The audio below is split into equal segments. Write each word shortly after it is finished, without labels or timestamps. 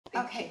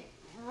Okay,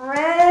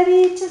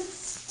 ready to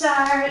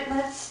start.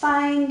 Let's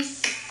find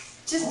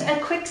just a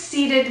quick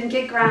seated and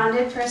get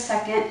grounded for a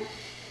second.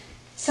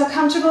 So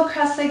comfortable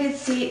cross-legged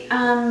seat.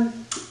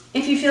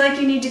 If you feel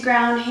like you need to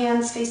ground,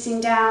 hands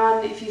facing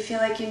down. If you feel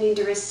like you need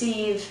to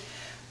receive,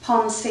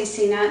 palms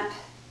facing up.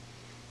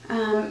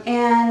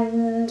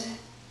 And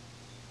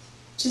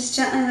just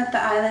gently let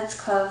the eyelids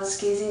close,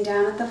 gazing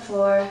down at the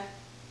floor.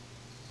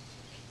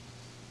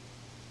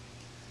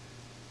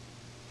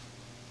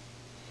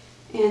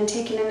 And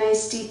taking a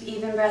nice deep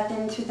even breath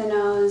in through the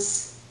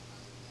nose.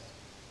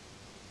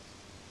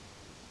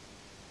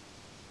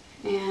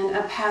 And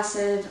a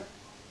passive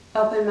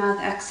open mouth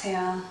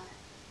exhale.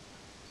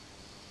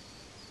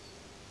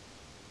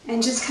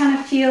 And just kind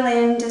of feel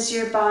in, does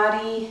your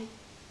body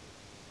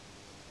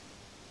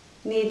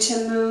need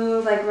to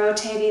move, like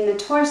rotating the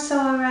torso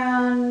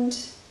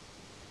around?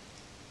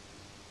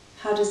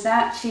 How does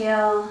that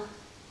feel?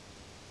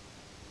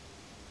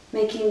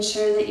 Making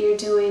sure that you're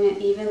doing it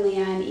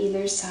evenly on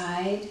either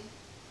side.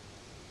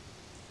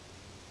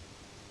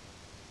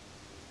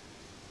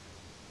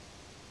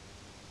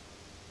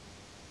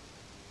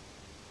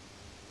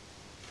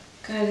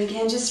 Good,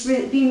 again, just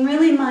being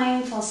really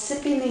mindful,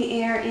 sipping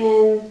the air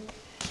in,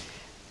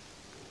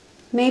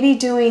 maybe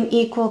doing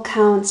equal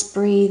counts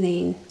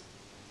breathing.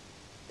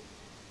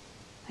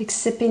 Like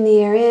sipping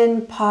the air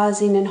in,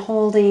 pausing and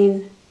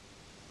holding,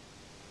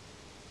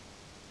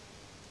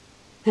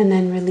 and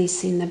then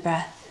releasing the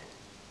breath.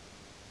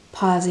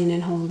 Pausing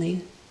and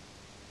holding.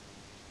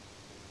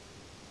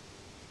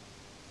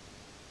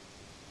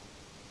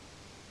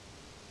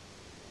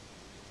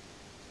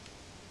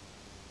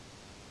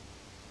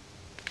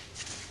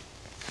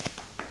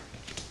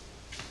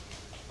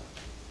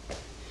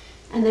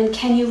 And then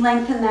can you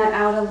lengthen that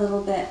out a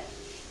little bit?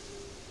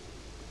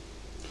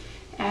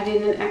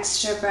 Adding an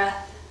extra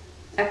breath,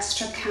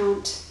 extra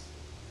count,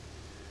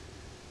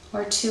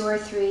 or 2 or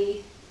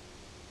 3.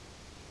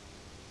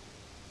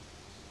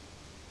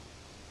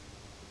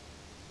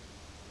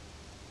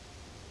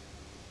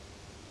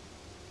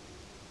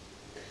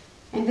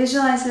 And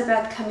visualize the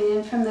breath coming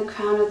in from the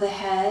crown of the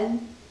head.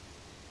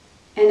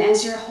 And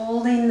as you're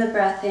holding the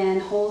breath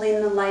in,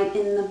 holding the light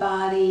in the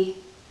body,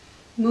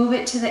 move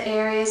it to the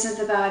areas of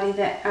the body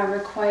that are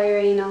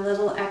requiring a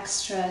little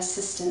extra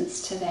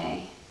assistance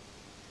today.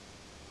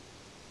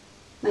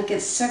 Like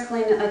it's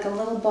circling it like a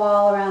little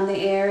ball around the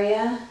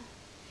area,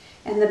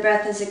 and the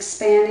breath is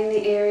expanding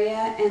the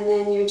area, and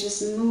then you're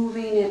just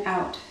moving it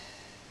out.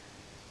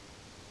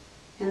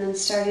 And then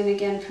starting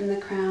again from the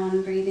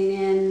crown, breathing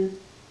in,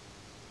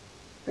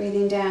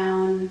 breathing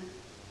down,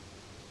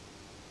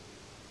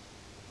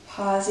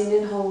 pausing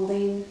and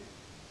holding,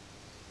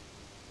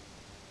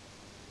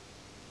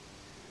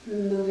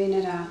 moving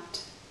it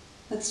out.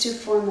 Let's do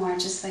 4 more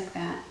just like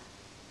that.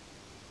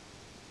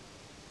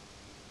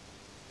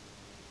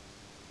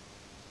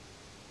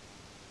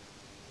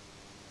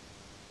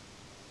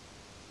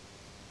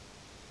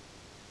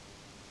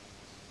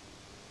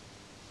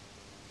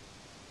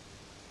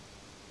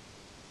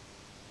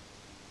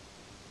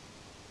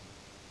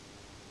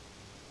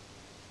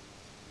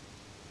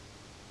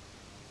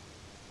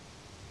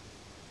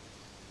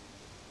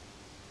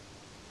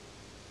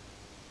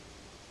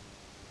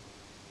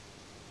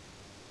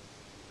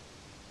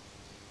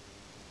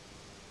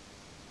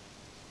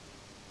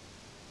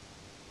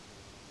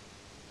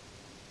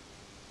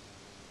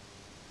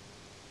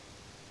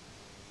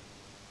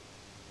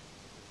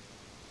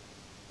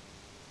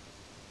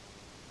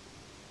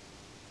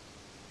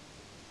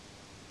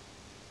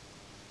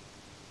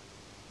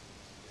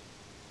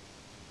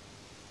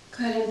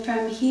 Good, and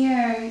from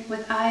here,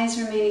 with eyes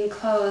remaining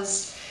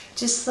closed,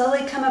 just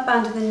slowly come up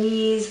onto the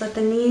knees, let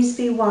the knees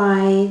be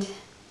wide,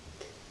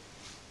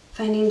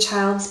 finding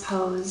child's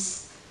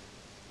pose.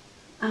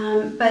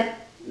 But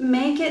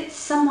make it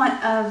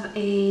somewhat of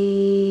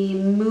a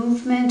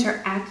movement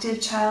or active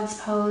child's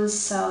pose.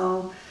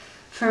 So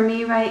for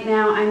me right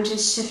now, I'm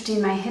just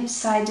shifting my hips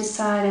side to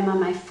side, I'm on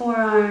my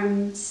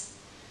forearms.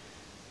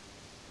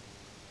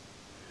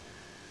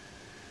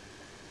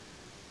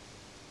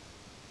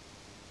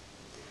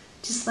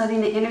 Just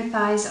letting the inner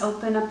thighs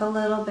open up a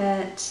little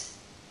bit.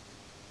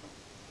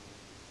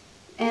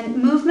 And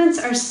movements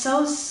are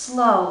so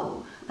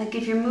slow. Like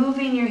if you're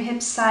moving your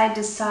hips side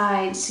to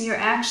side, so you're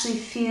actually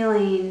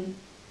feeling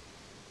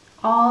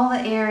all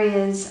the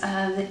areas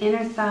of the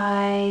inner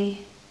thigh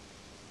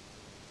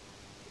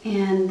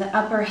and the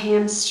upper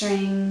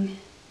hamstring.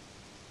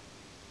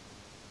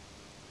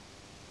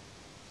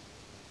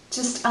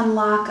 Just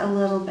unlock a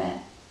little bit.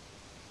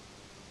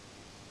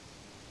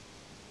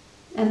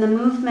 And the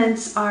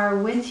movements are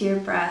with your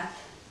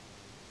breath.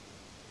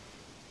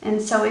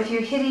 And so if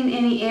you're hitting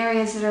any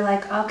areas that are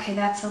like, okay,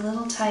 that's a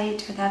little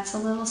tight or that's a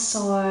little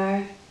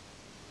sore,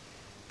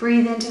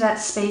 breathe into that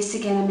space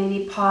again and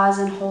maybe pause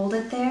and hold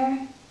it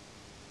there.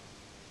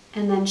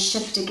 And then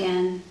shift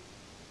again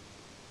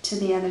to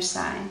the other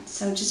side.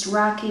 So just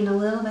rocking a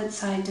little bit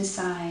side to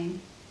side.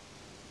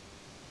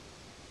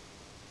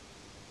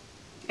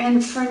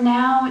 And for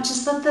now,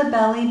 just let the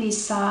belly be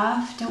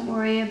soft. Don't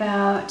worry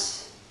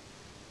about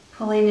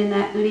Pulling in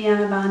that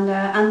Uddiyana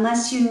Bandha,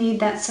 unless you need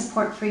that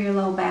support for your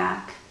low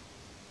back.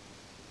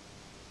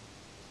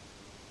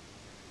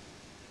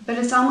 But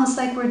it's almost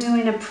like we're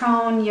doing a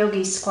prone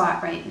yogi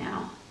squat right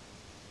now.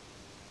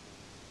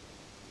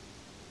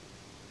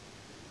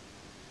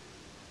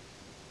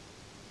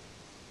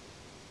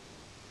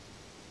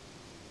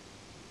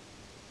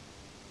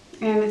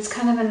 And it's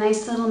kind of a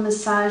nice little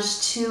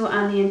massage too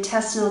on the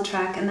intestinal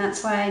tract, and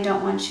that's why I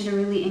don't want you to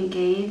really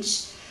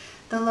engage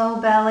the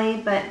low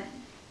belly, but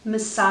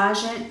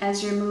massage it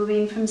as you're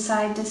moving from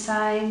side to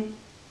side.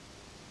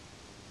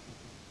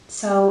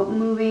 So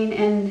moving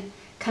and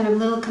kind of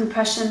little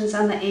compressions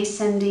on the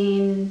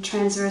ascending,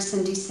 transverse,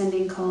 and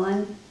descending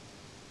colon.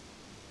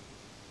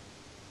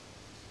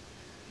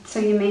 So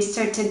you may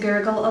start to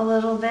gurgle a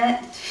little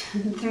bit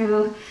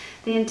through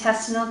the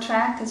intestinal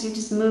tract because you're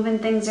just moving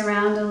things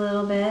around a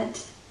little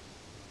bit.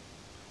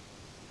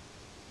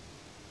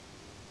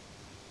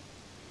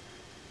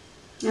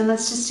 And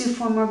let's just do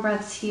 4 more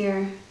breaths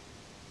here.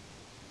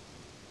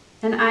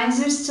 And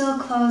eyes are still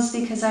closed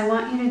because I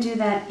want you to do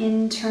that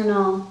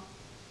internal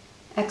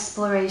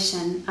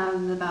exploration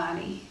of the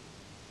body.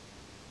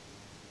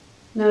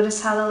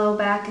 Notice how the low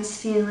back is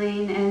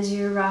feeling as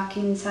you're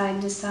rocking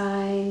side to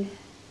side.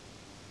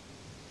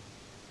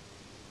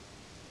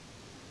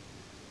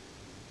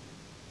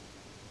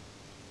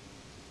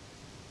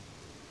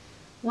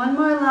 One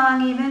more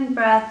long, even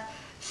breath.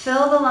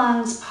 Fill the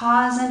lungs,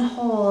 pause and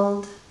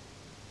hold.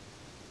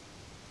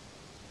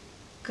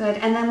 Good.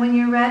 And then when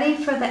you're ready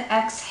for the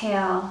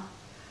exhale,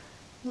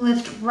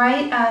 lift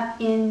right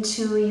up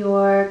into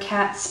your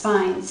cat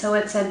spine. So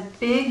it's a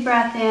big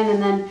breath in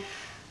and then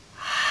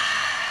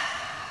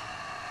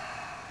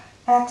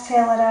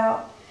exhale it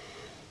out.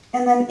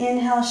 And then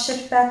inhale,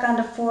 shift back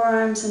onto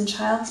forearms in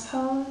child's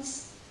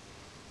pose.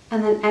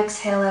 And then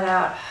exhale it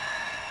out.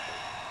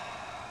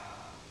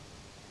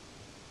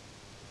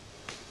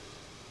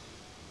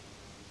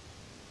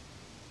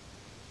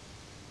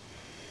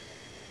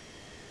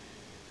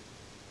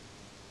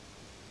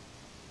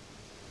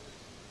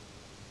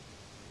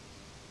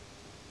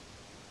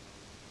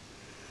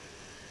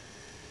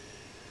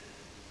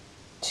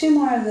 Two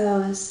more of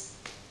those.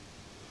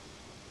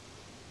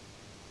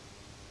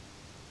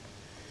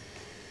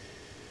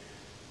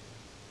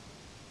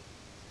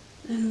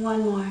 And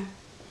one more.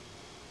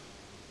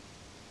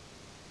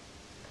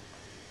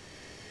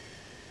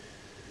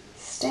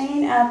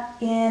 Staying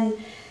up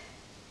in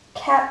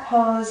cat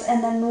pose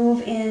and then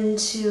move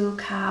into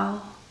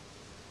cow.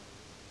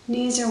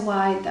 Knees are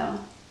wide though.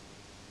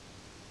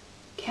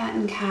 Cat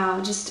and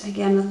cow, just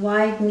again with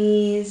wide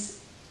knees.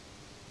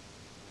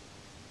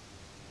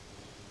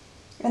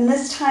 And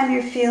this time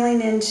you're feeling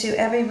into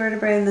every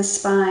vertebrae in the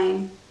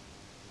spine.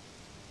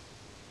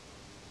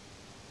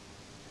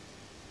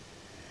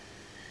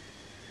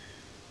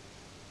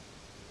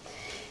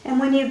 And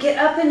when you get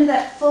up into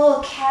that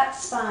full cat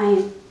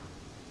spine,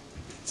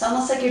 it's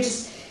almost like you're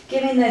just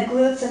giving the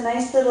glutes a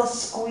nice little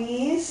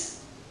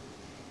squeeze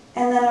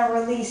and then a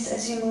release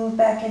as you move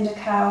back into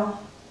cow.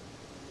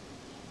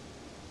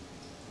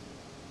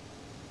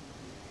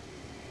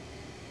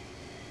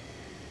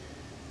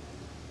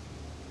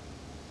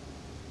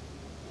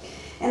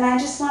 And I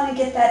just want to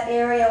get that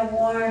area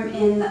warm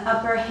in the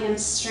upper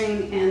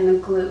hamstring and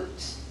the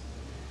glute.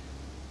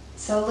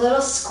 So a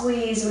little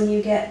squeeze when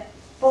you get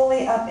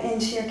fully up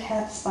into your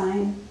cat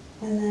spine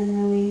and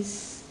then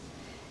release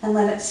and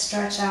let it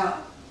stretch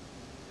out.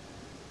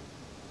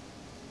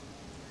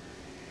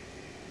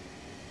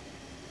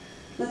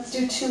 Let's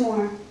do 2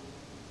 more.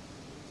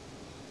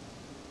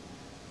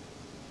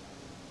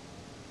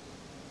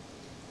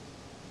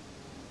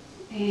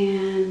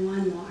 And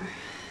 1 more.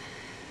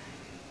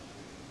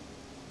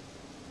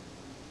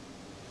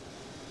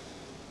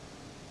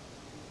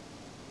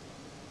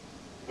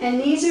 And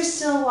knees are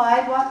still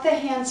wide. Walk the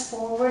hands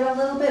forward a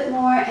little bit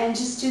more and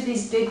just do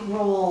these big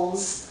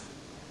rolls.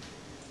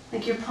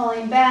 Like you're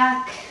pulling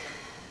back,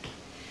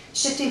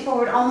 shifting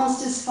forward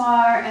almost as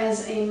far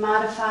as a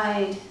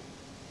modified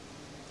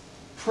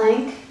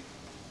plank.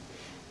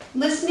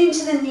 Listening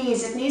to the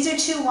knees. If knees are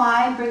too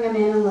wide, bring them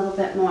in a little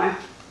bit more.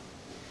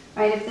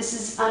 Right? If this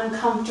is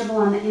uncomfortable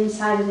on the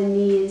inside of the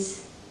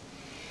knees.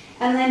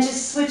 And then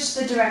just switch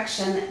the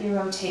direction that you're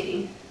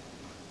rotating.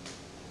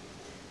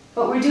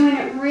 But we're doing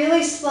it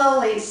really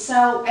slowly,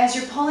 so as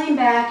you're pulling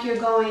back, you're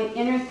going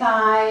inner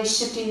thigh,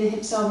 shifting the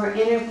hips over,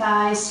 inner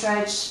thigh,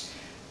 stretch,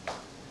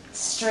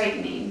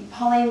 straightening.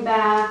 Pulling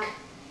back,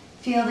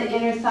 feel the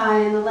inner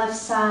thigh on the left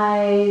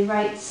side,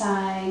 right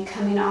side,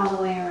 coming all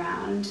the way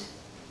around.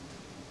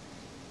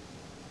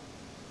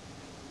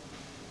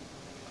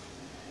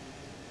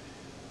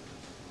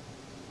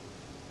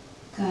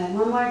 Good,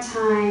 one more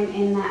time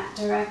in that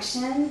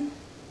direction.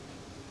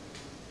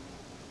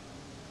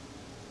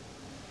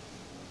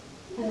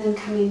 And then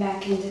coming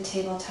back into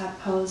tabletop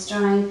pose,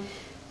 drawing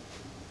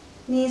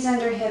knees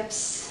under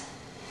hips,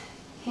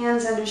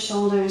 hands under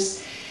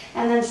shoulders,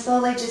 and then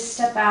slowly just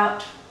step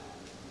out,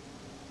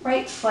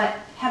 right foot,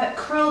 have it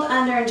curled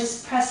under and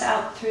just press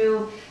out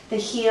through the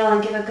heel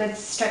and give a good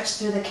stretch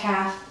through the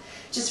calf.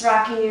 Just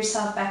rocking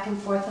yourself back and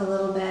forth a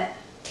little bit.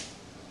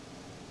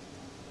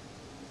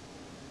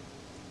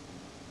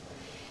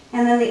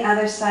 And then the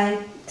other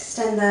side,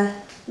 extend the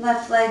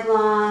left leg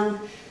long,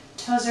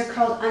 toes are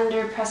curled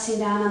under, pressing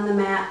down on the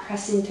mat,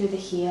 pressing through the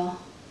heel.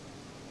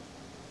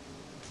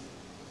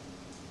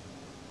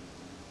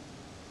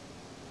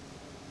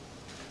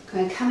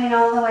 Good, coming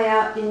all the way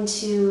out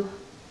into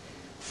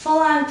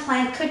full-on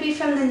plank. Could be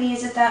from the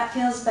knees if that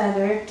feels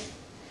better.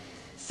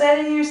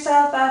 Setting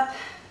yourself up,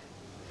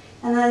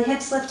 and then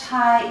hips lift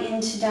high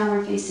into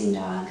downward facing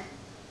dog.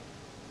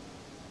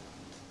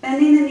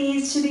 Bending the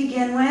knees to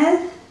begin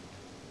with,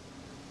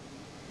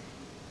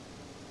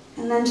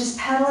 and then just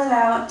pedal it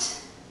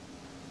out.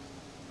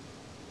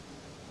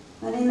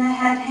 Letting the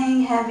head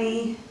hang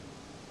heavy.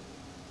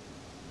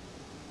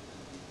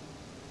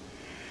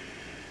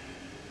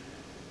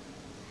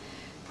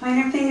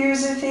 Pointer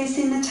fingers are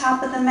facing the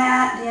top of the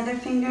mat. The other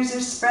fingers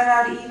are spread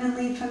out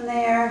evenly from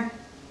there.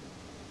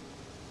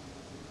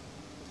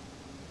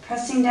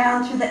 Pressing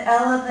down through the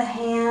L of the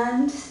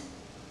hand.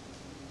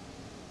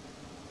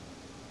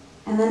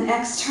 And then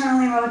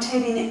externally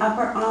rotating the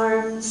upper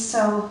arms.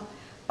 So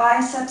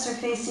biceps are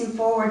facing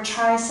forward,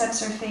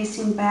 triceps are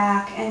facing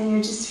back. And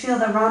you just feel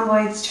the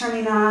rhomboids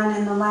turning on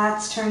and the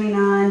lats turning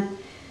on.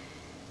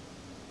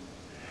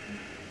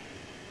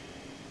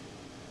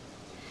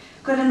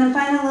 Good, and then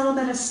find a little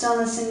bit of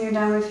stillness in your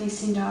downward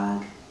facing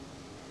dog.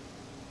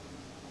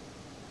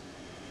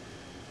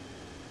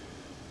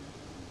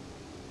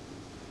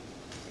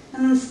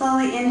 And then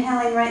slowly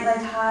inhaling right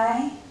leg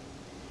high.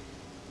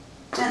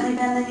 Gently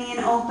bend the knee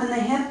and open the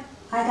hip.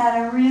 I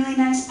got a really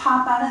nice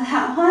pop out of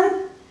that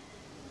one.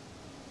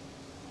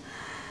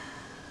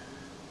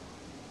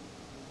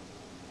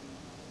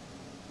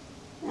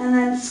 And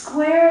then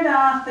square it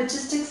off, but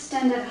just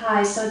extend it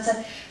high. So it's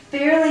a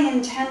fairly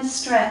intense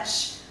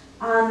stretch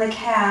on the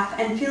calf,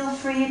 and feel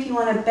free if you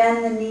want to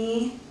bend the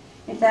knee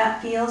if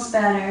that feels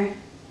better.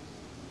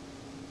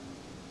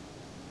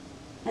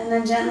 And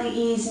then gently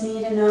ease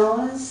knee to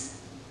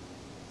nose,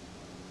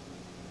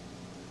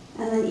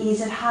 and then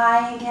ease it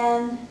high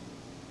again,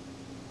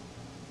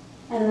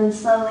 and then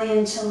slowly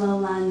into low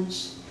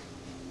lunge.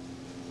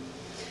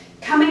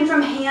 Coming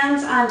from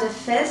hands onto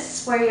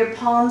fists where your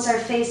palms are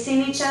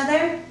facing each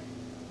other,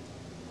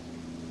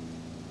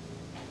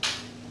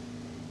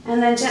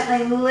 and then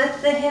gently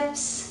lift the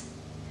hips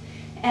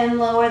and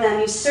lower them.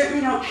 You certainly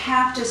don't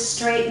have to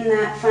straighten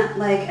that front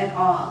leg at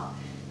all.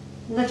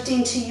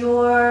 Lifting to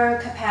your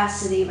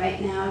capacity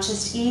right now,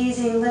 just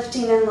easing,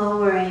 lifting and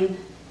lowering.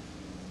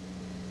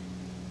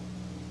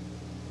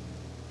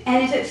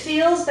 And if it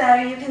feels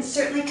better, you can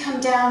certainly come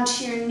down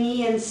to your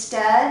knee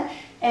instead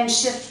and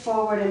shift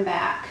forward and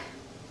back.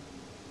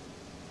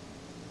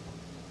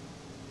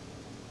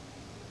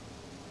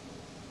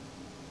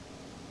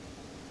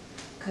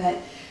 Good.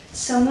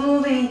 So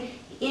moving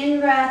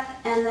in breath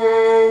and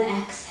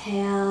then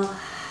exhale.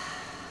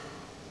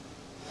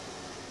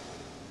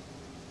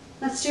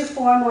 Let's do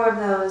 4 more of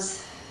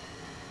those.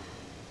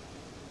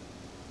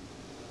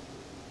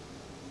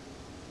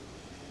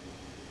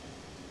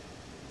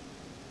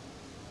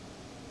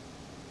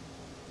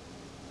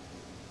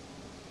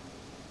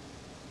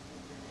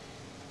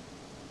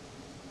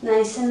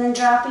 Nice, and then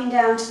dropping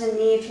down to the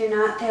knee if you're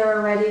not there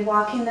already,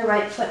 walking the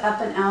right foot up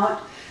and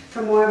out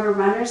for more of a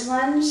runner's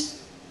lunge.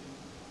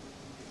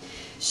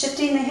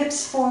 Shifting the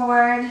hips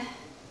forward,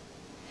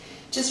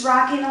 just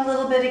rocking a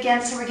little bit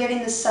again so we're getting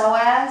the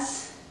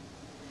psoas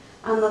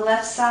on the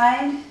left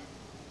side.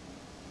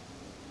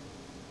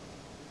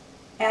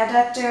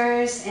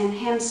 Adductors and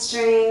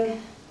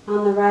hamstring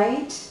on the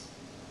right.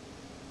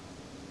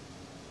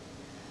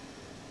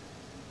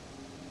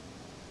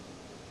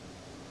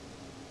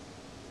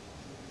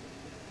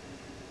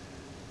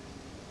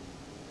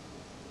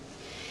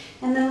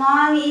 And then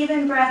long,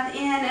 even breath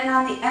in, and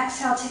on the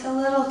exhale, take a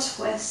little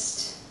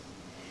twist.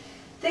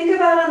 Think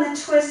about on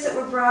the twist that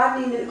we're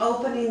broadening and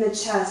opening the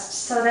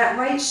chest. So that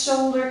right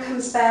shoulder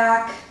comes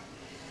back.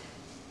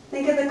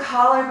 Think of the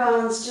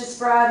collarbones just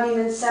broadening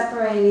and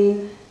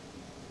separating.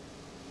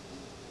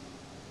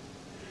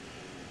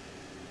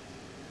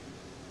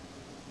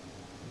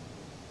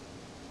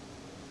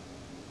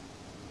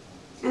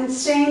 And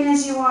staying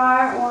as you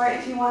are, or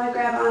if you want to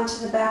grab onto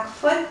the back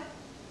foot,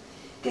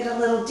 get a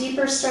little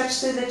deeper stretch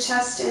through the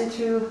chest and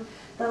through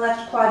the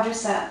left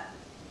quadricep.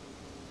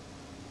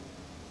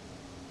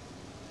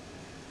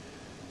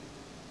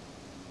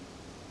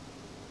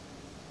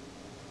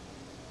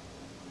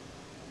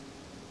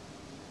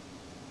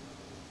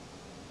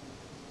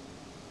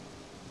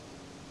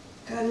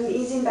 Good, and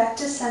easing back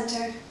to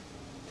center.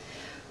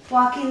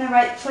 Walking the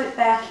right foot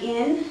back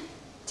in.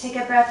 Take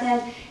a breath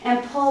in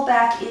and pull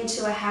back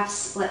into a half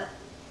split.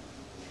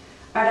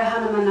 Ardha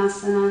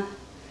Hanumanasana.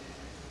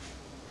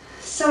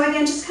 So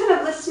again, just kind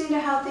of listening to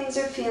how things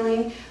are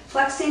feeling,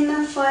 flexing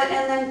the foot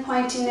and then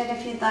pointing it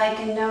if you'd like,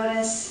 and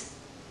notice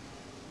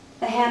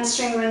the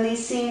hamstring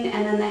releasing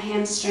and then the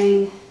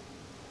hamstring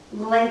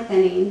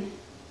lengthening.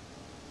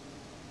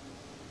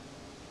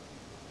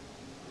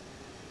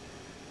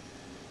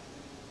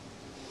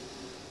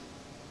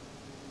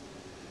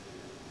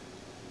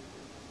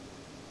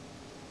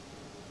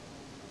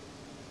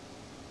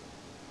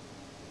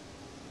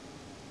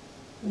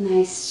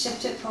 Nice.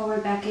 Shift it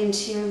forward back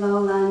into your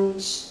low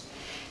lunge.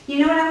 You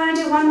know what, I want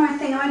to do one more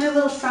thing. I want to do a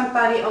little front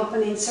body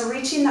opening. So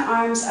reaching the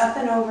arms up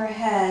and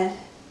overhead.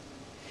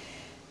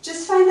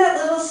 Just find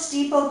that little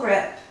steeple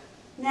grip.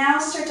 Now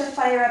start to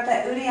fire up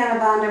that Uddiyana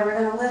Bandha. We're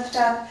going to lift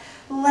up,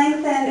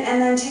 lengthen,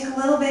 and then take a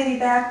little baby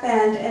back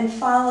bend and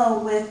follow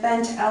with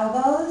bent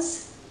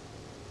elbows.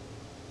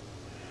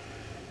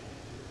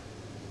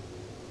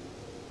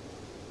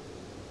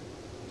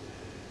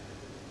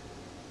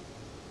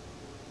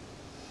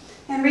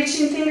 And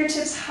reaching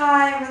fingertips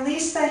high,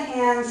 release the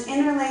hands,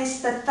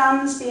 interlace the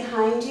thumbs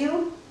behind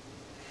you.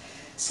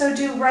 So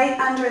do right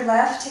under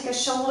left, take a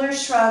shoulder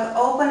shrug,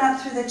 open up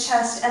through the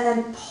chest, and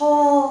then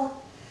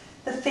pull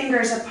the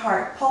fingers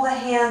apart, pull the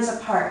hands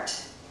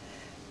apart.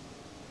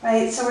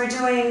 Right, so we're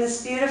doing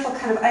this beautiful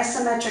kind of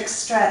isometric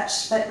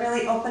stretch, but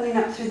really opening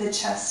up through the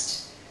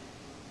chest.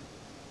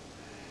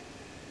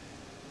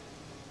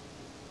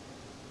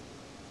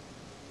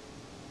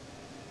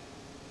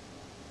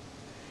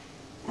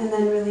 And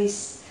then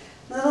release.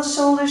 Little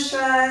shoulder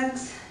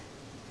shrugs,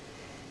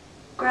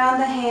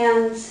 ground the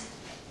hands.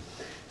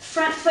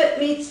 Front foot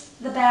meets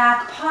the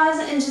back.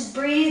 Pause and just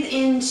breathe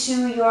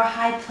into your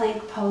high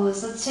plank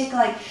pose. Let's take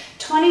like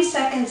 20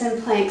 seconds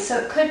in plank. So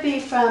it could be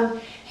from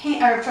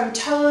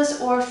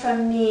toes or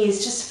from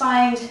knees. Just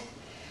find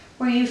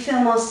where you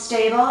feel most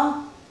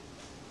stable.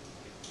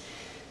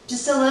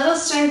 Just a little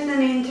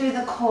strengthening through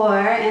the core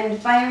and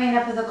firing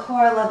up of the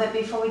core a little bit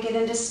before we get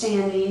into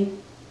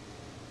standing.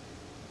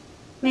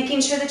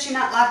 Making sure that you're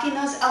not locking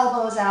those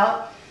elbows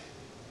out.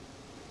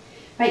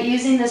 Right,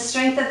 using the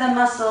strength of the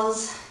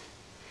muscles.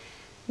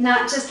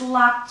 Not just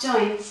locked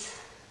joints.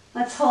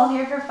 Let's hold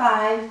here for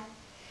 5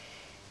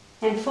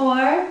 and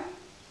 4,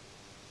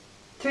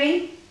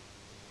 3,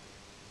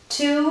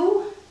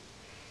 2,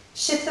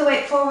 shift the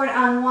weight forward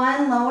on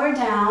 1, lower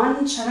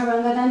down,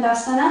 Chaturanga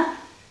Dandasana.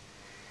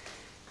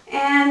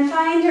 And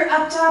find your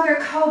up dog or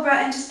cobra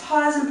and just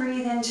pause and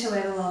breathe into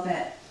it a little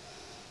bit.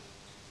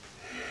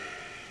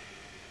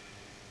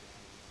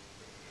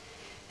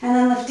 And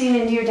then lifting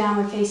into your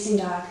downward facing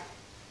dog.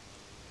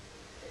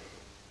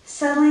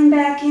 Settling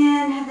back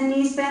in, have the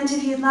knees bent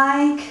if you'd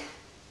like.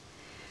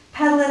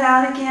 Pedal it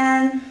out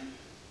again.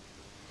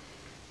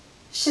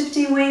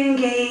 Shifting weight and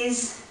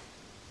gaze.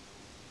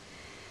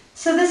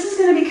 So this is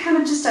going to be kind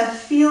of just a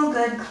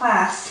feel-good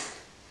class.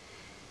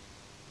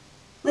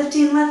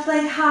 Lifting left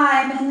leg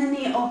high, bend the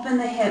knee, open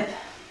the hip.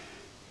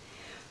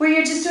 Where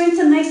you're just doing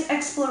some nice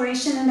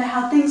exploration into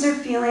how things are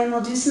feeling.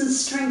 We'll do some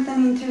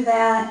strengthening through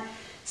that,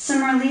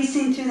 some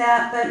releasing through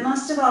that, but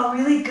most of all,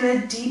 really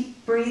good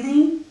deep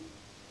breathing.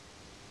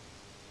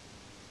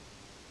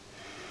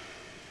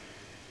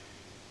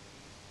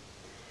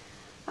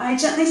 All right,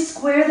 gently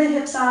square the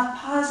hips off,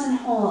 pause and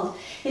hold.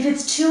 If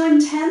it's too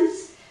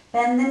intense,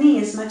 bend the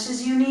knee as much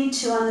as you need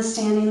to on the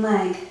standing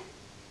leg.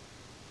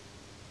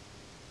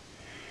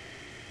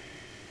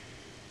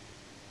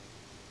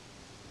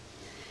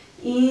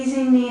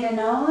 Easing knee to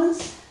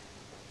nose.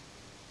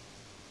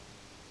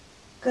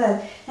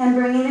 Good. And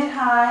bringing it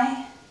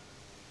high.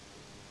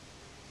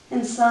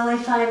 And slowly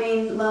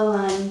finding low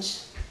lunge.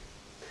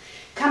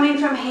 Coming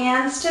from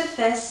hands to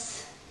fists.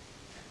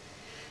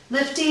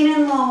 Lifting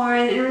and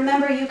lowering, and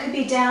remember you could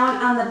be down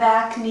on the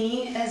back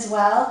knee as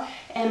well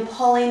and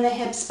pulling the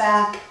hips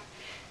back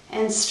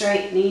and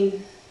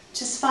straightening.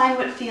 Just find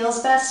what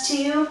feels best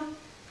to you.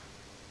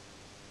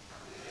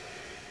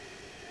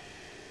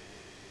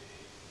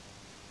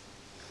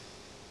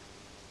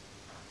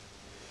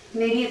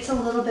 Maybe it's a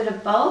little bit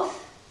of both.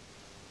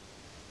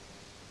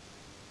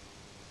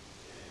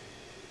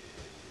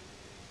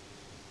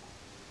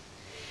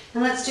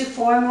 And let's do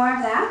 4 more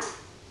of that.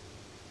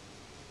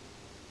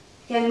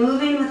 Again,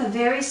 moving with a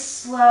very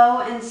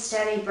slow and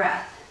steady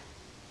breath.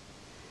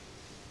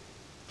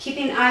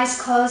 Keeping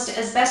eyes closed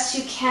as best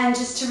you can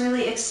just to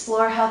really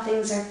explore how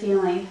things are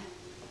feeling.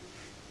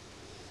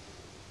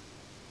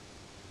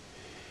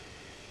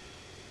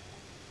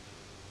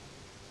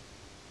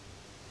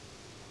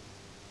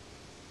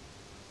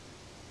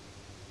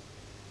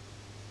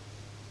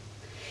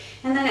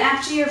 And then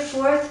after your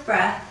 4th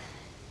breath,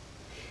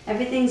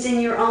 everything's in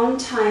your own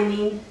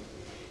timing.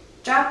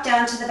 Drop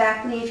down to the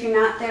back knee if you're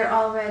not there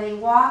already.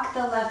 Walk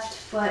the left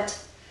foot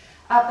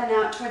up and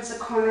out towards the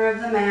corner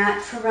of the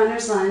mat for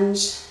runner's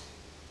lunge.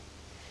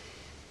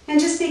 And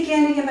just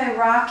begin again by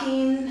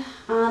rocking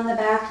on the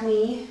back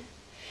knee.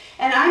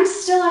 And I'm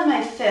still on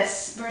my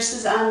fists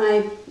versus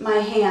on my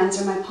hands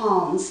or my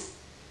palms.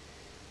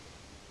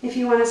 If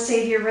you want to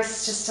save your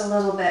wrists just a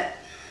little bit.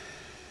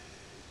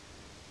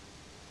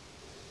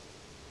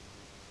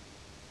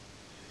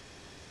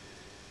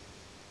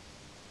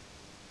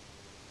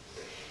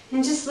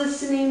 And just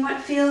listening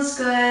what feels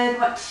good,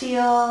 what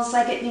feels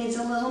like it needs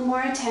a little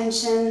more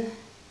attention.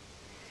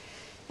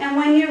 And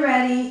when you're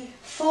ready,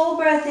 full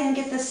breath in,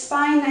 get the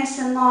spine nice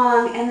and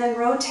long, and then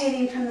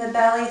rotating from the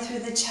belly through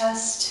the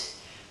chest,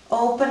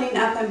 opening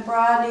up and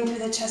broadening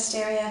through the chest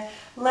area.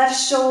 Left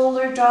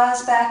shoulder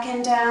draws back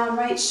and down,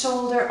 right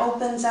shoulder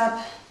opens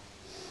up.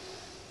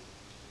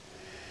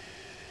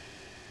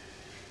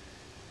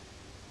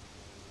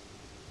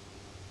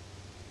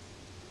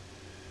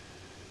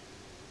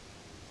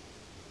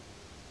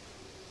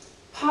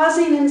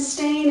 pausing and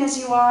staying as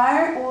you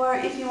are, or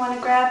if you want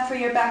to grab for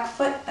your back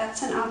foot,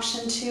 that's an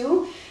option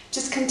too.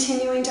 Just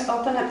continuing to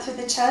open up through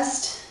the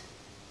chest.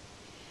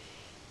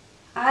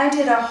 I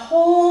did a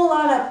whole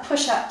lot of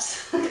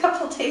push-ups a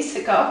couple days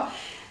ago,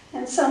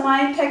 and so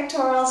my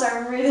pectorals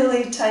are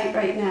really tight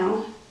right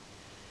now.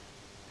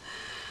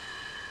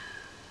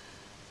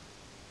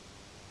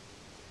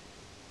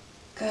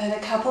 Good, a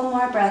couple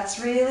more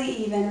breaths, really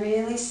even,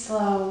 really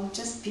slow,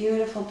 just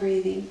beautiful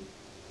breathing.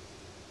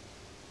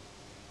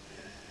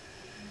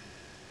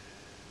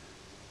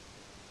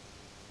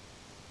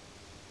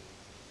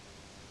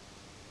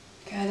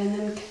 Good, and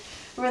then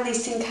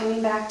releasing,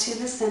 coming back to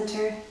the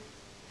center.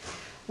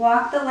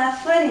 Walk the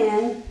left foot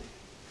in,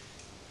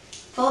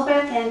 full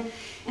breath in,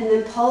 and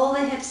then pull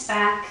the hips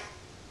back,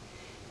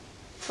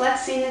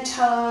 flexing the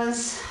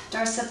toes,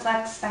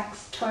 dorsiflex back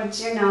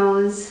towards your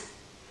nose.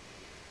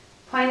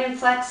 Point and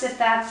flex if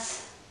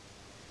that's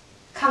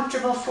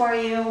comfortable for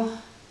you.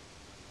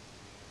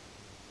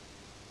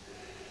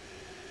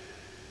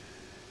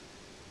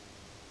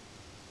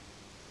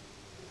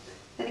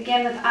 And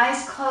again, with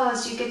eyes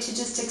closed, you get to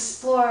just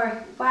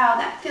explore, wow,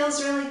 that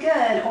feels really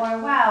good, or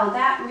wow,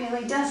 that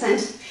really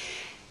doesn't.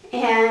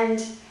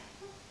 And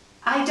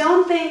I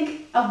don't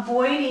think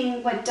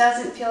avoiding what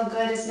doesn't feel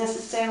good is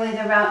necessarily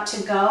the route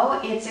to go.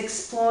 It's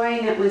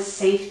exploring it with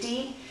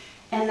safety,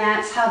 and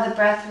that's how the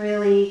breath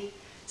really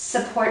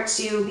supports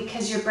you,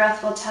 because your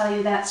breath will tell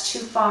you that's too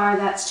far,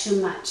 that's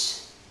too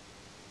much.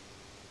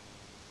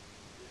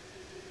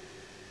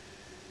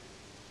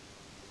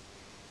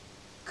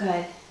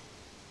 Good.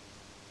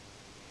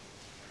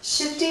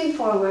 Shifting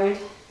forward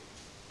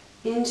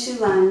into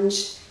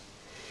lunge,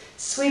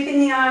 sweeping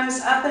the arms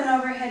up and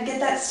overhead.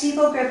 Get that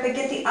steeple grip, but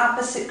get the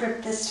opposite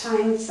grip this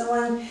time. It's the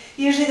one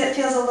usually that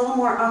feels a little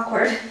more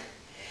awkward.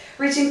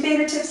 Reaching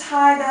fingertips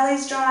high,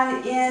 belly's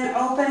drawn in,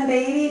 open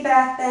baby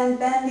back bend,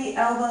 bend the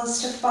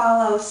elbows to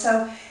follow.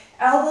 So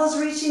elbows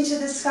reaching to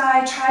the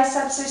sky,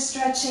 triceps are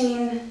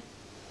stretching.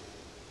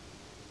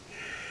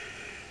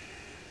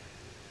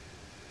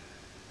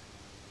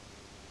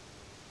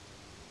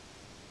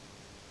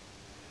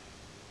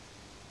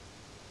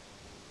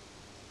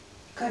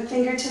 Good,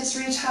 fingertips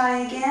reach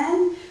high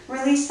again.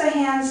 Release the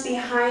hands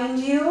behind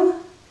you.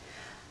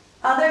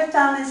 Other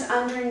thumb is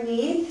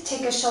underneath.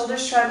 Take a shoulder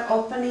shrug,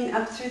 opening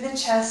up through the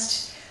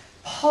chest,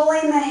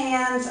 pulling the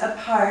hands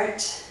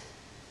apart.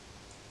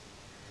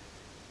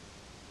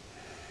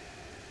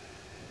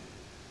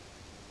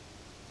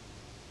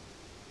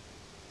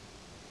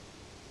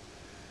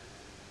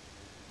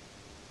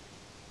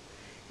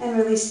 And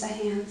release the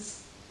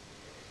hands.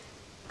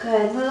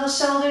 Good, little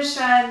shoulder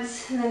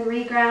shrugs, and then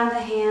reground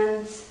the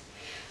hands.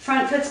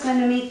 Front foot's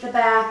going to meet the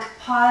back.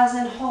 Pause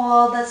and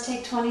hold. Let's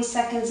take 20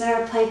 seconds in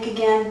our plank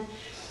again.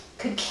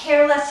 Could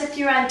care less if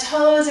you're on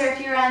toes or if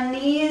you're on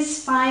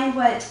knees. Find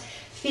what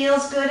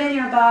feels good in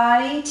your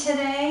body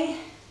today.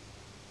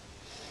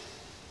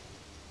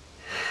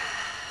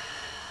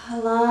 A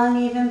long,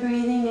 even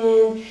breathing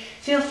in.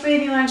 Feel free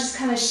if you want to just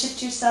kind of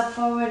shift yourself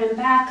forward and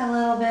back a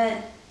little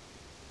bit.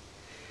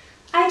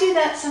 I do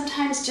that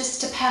sometimes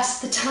just to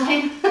pass the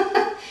time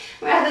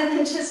rather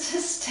than just a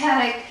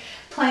static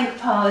plank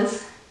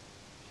pose.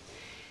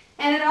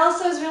 And it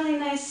also is really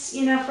nice,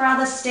 you know, for all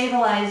the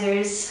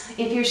stabilizers,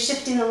 if you're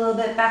shifting a little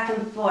bit back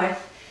and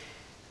forth,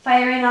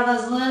 firing all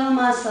those little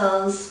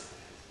muscles.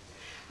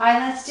 All right,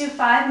 let's do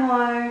 5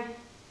 more,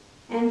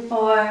 and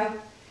 4,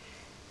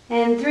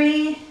 and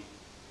 3,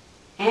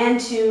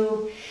 and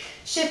 2.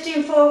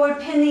 Shifting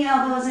forward, pin the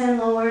elbows in,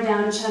 lower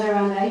down,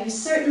 chaturanga. You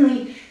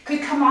certainly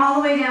could come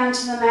all the way down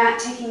to the mat,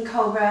 taking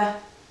cobra,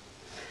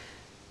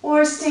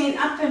 or staying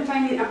up and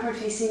finding upward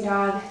facing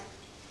dog.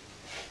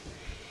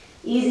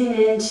 Easing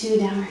into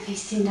downward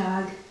facing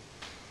dog.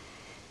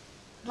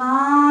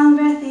 Long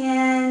breath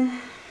in.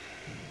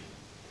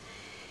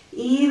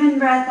 Even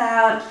breath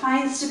out.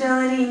 Find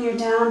stability in your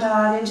down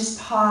dog and just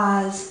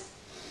pause.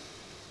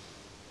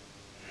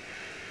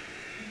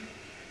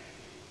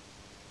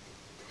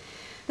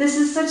 This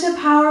is such a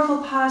powerful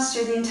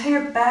posture. The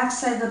entire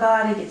backside of the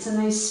body gets a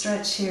nice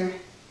stretch here.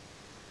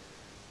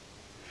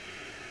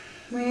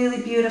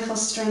 Really beautiful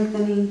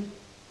strengthening.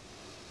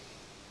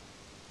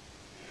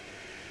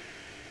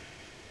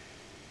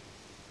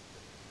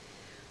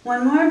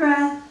 One more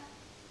breath.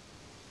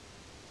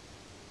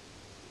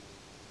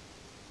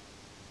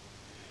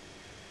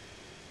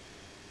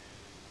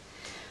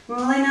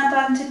 Rolling up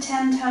onto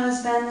 10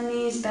 toes, bend the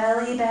knees,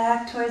 belly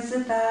back towards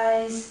the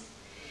thighs.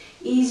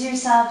 Ease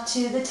yourself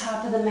to the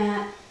top of the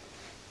mat.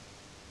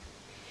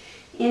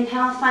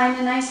 Inhale, find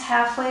a nice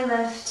halfway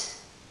lift.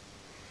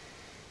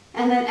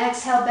 And then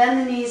exhale,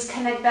 bend the knees,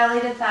 connect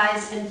belly to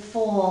thighs, and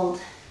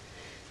fold.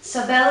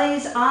 So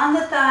belly's on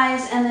the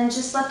thighs, and then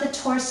just let the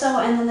torso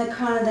and then the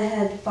crown of the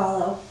head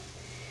follow.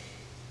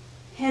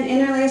 And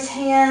interlace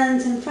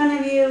hands in front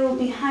of you,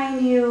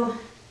 behind you.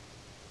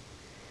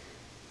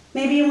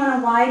 Maybe you want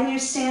to widen your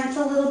stance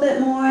a little bit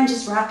more and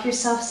just rock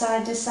yourself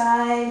side to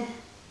side.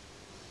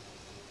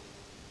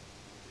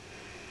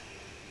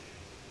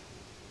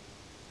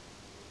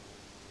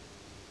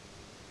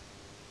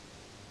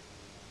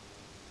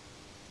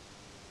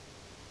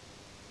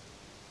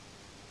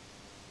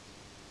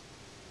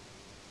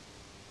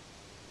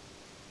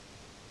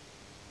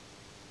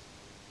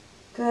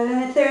 Good,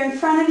 and if they're in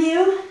front of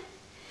you,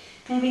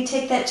 maybe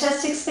take that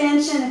chest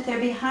expansion. If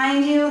they're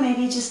behind you,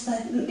 maybe just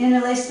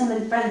interlace them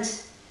in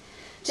front.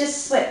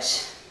 Just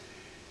switch.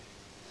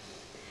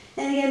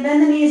 And again,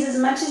 bend the knees as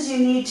much as you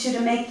need to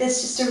make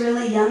this just a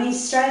really yummy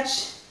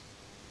stretch.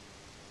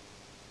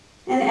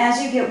 And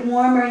as you get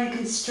warmer, you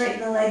can straighten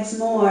the legs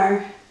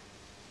more.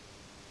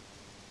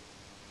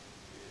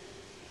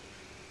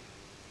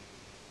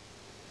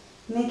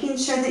 Making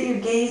sure that your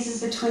gaze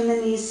is between the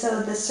knees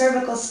so the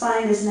cervical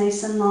spine is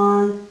nice and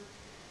long.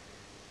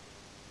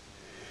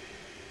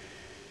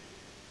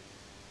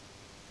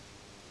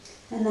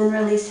 And then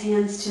release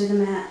hands to the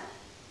mat.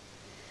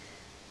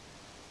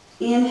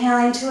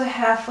 Inhaling to a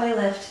halfway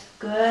lift.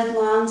 Good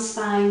long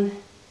spine.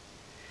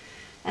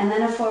 And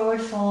then a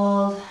forward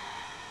fold.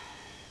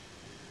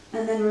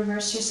 And then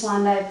reverse your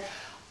swan dive.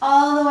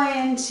 All the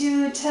way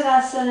into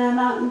Tadasana,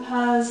 mountain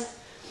pose.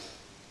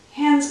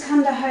 Hands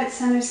come to heart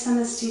center,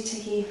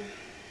 Samastitihi.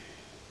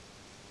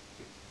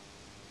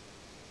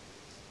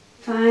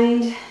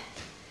 Find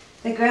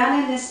the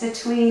groundedness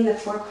between the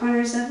four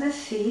corners of the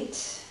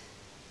feet.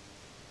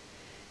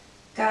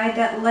 Guide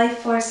that life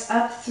force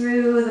up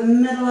through the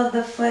middle of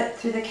the foot,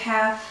 through the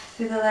calf,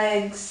 through the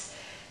legs.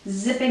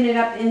 Zipping it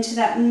up into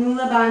that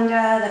Mula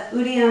Bandha, the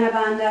Uddiyana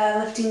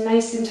Bandha, lifting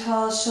nice and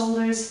tall,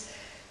 shoulders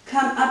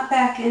come up,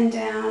 back, and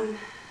down.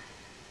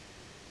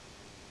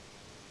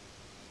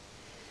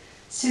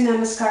 Surya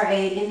Namaskar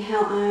 8,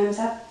 inhale, arms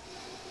up.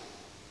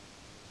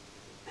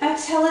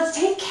 Exhale, let's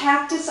take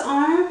cactus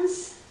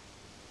arms.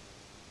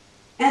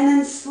 And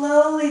then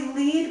slowly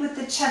lead with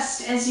the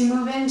chest as you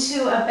move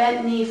into a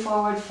bent knee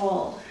forward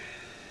fold.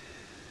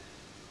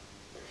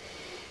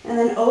 And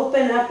then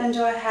open up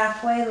into a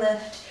halfway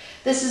lift.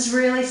 This is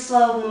really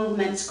slow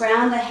movements.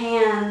 Ground the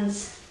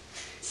hands,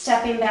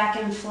 stepping back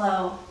in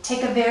flow.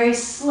 Take a very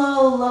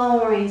slow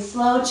lowering,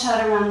 slow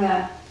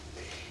chaturanga.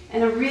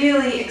 And a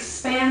really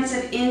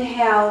expansive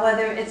inhale,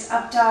 whether it's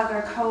up dog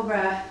or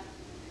cobra.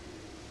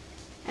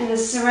 And a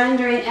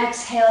surrendering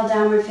exhale,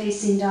 downward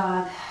facing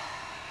dog.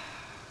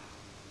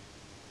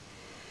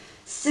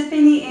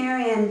 Sipping the air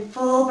in,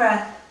 full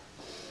breath.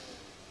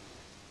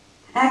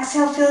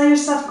 Exhale, feel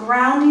yourself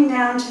grounding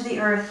down to the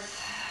earth.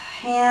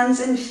 Hands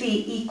and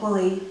feet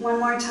equally.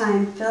 One more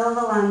time, fill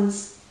the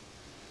lungs.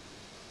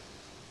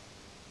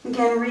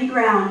 Again,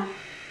 reground.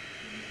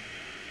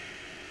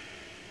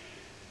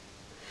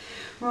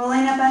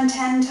 Rolling up on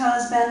 10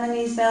 toes, bend the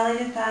knees, belly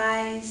to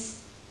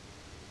thighs.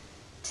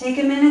 Take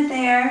a minute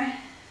there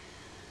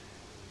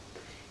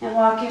and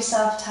walk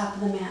yourself top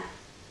of the mat.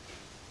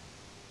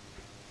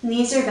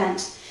 Knees are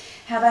bent.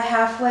 Have a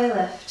halfway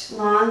lift,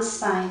 long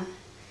spine.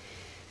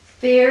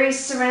 Very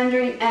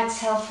surrendering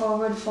exhale,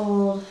 forward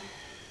fold.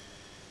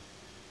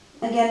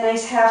 Again,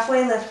 nice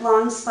halfway lift,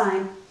 long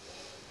spine.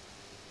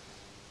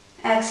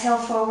 Exhale,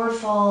 forward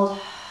fold.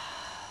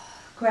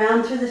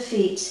 Ground through the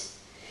feet.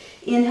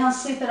 Inhale,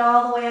 sweep it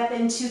all the way up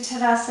into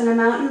Tadasana,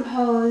 mountain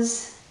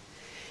pose.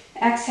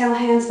 Exhale,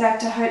 hands back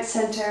to heart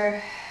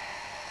center.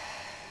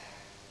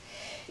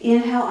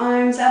 Inhale,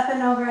 arms up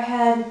and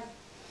overhead.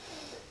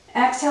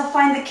 Exhale,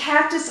 find the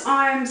cactus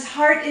arms.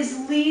 Heart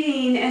is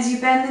leading as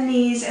you bend the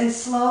knees and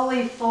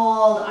slowly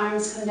fold.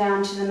 Arms come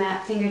down to the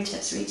mat,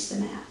 fingertips reach the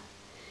mat.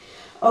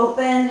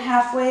 Open,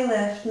 halfway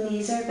lift,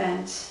 knees are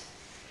bent.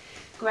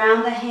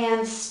 Ground the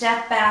hands,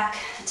 step back.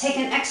 Take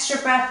an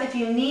extra breath if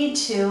you need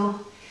to.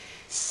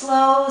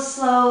 Slow,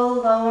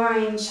 slow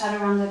lowering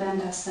Chaturanga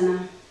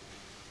Dandasana.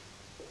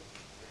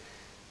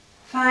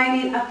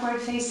 Finding upward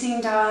facing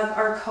dog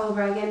or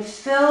cobra. Again,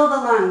 fill the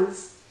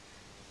lungs.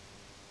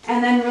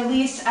 And then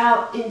release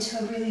out into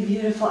a really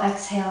beautiful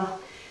exhale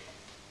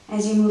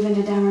as you move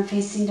into downward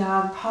facing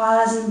dog.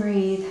 Pause and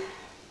breathe.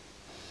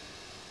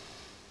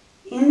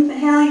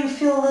 Inhale, you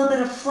feel a little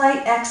bit of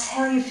flight.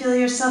 Exhale, you feel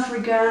yourself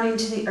regrounding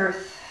to the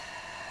earth.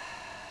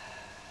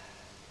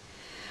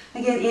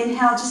 Again,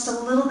 inhale, just a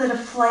little bit of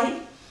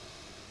flight.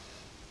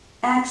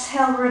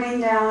 Exhale, rooting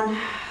down.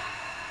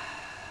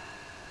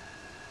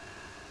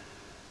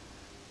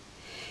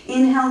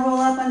 Inhale, roll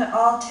up onto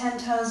all 10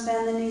 toes,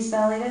 bend the knees,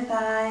 belly to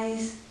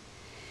thighs.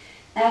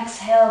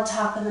 Exhale,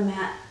 top of the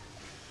mat.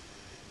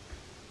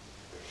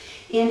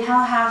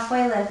 Inhale,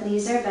 halfway lift,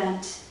 knees are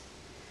bent.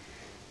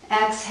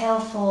 Exhale,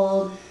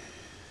 fold.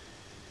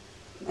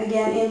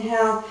 Again,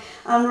 inhale,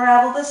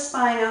 unravel the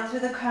spine out through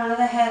the crown of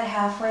the head,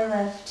 halfway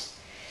lift.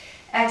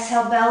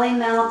 Exhale, belly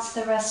melts,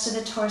 the rest of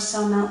the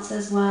torso melts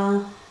as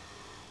well.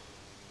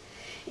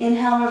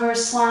 Inhale,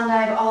 reverse swan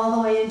dive all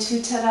the way into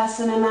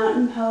Tadasana,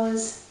 mountain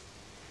pose.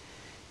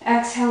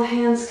 Exhale,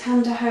 hands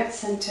come to heart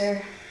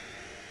center.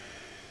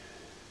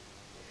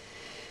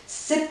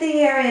 Sip the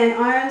air in,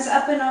 arms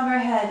up and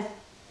overhead.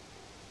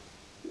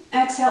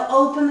 Exhale,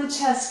 open the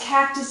chest,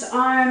 cactus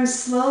arms,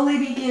 slowly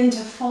begin to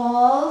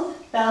fold,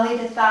 belly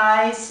to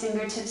thighs,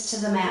 fingertips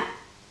to the mat.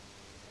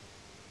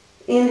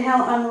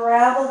 Inhale,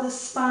 unravel the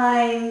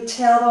spine,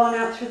 tailbone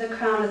out through the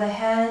crown of the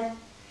head.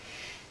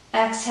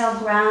 Exhale,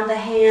 ground the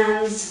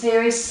hands,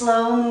 very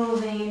slow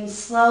moving,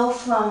 slow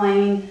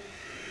flowing.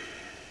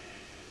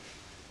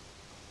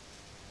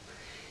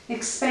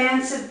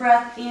 Expansive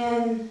breath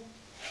in.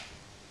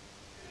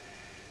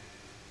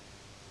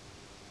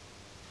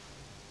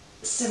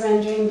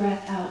 Surrendering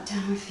breath out,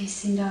 downward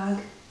facing dog.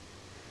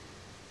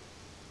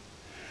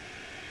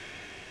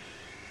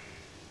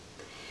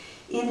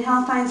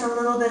 Inhale finds a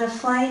little bit of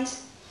flight.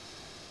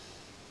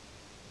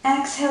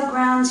 Exhale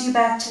grounds you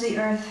back to the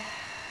earth.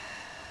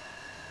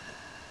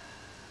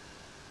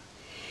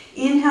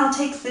 Inhale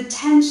takes the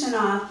tension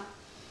off.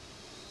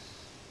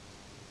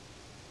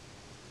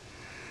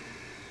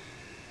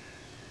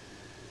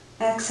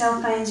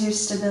 Exhale finds your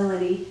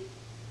stability.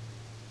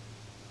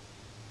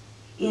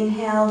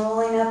 Inhale,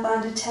 rolling up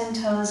onto 10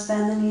 toes,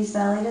 bend the knees,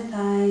 belly to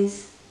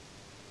thighs.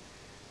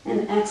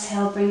 And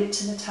exhale, bring it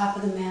to the top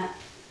of the mat.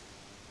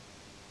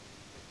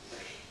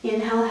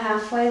 Inhale,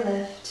 halfway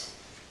lift.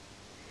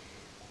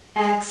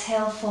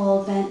 Exhale,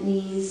 fold, bent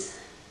knees.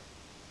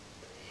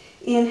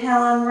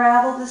 Inhale,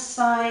 unravel the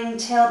spine,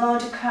 tailbone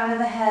to crown of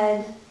the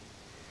head.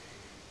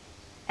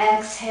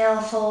 Exhale,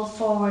 fold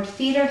forward,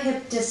 feet are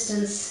hip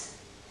distance.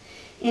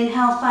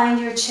 Inhale, find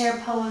your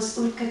chair pose,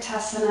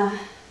 Utkatasana.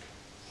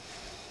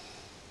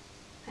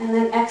 And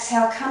then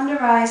exhale, come to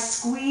rise,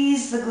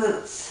 squeeze the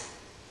glutes.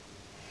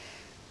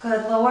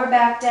 Good, lower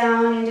back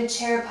down into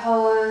chair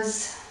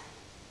pose.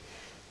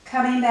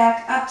 Coming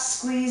back up,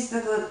 squeeze the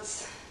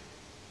glutes.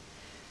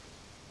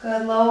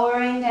 Good,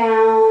 lowering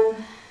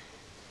down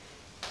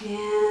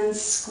and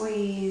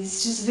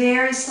squeeze. Just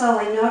very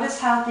slowly, notice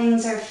how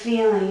things are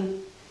feeling.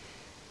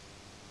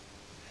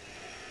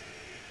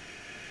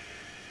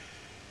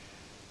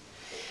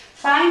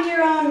 Find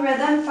your own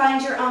rhythm,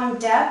 find your own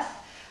depth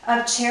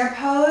of chair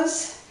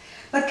pose,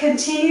 but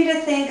continue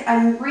to think,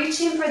 I'm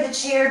reaching for the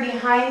chair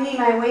behind me,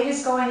 my weight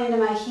is going into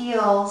my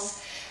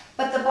heels,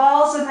 but the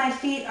balls of my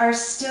feet are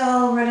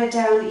still rooted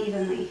down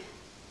evenly.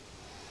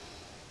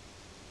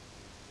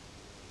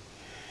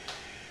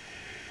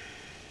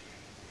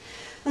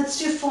 Let's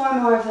do 4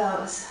 more of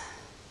those.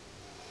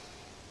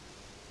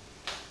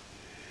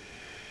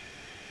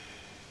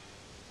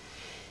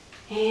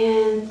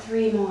 And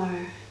 3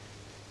 more.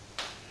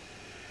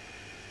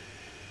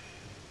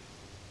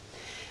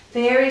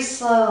 Very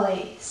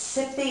slowly,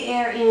 sip the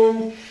air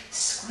in,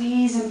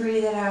 squeeze and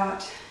breathe it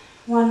out.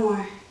 1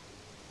 more.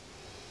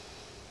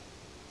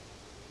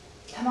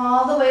 Come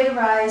all the way to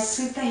rise,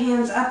 sweep the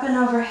hands up and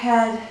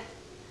overhead.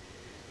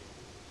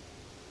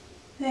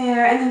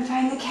 There, and then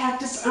find the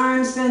cactus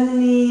arms, bend the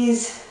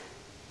knees.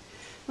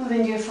 Move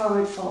into your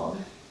forward fold.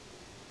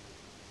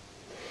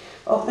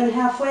 Open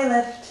halfway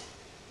lift.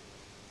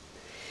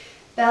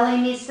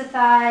 Belly meets the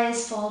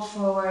thighs, fold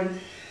forward.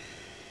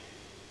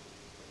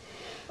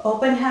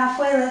 Open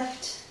halfway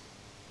lift.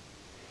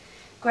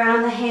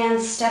 Ground the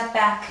hands, step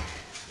back.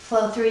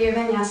 Flow through your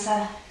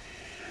vinyasa.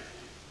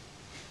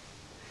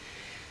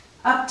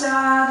 Up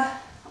dog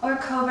or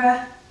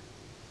cobra.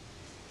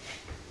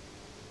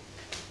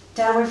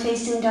 Downward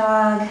facing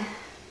dog.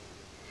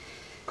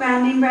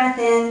 Grounding breath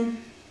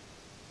in.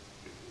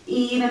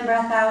 Even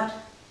breath out.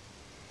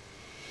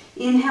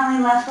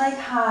 Inhaling left leg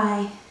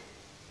high.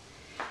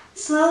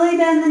 Slowly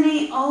bend the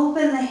knee,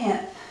 open the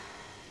hip.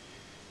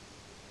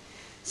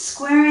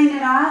 Squaring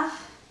it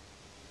off.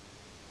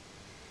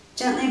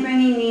 Gently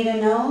bringing knee to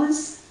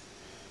nose.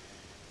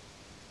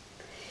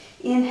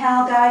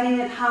 Inhale, guiding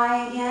it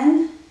high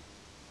again.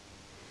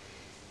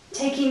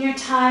 Taking your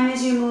time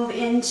as you move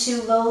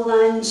into low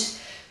lunge.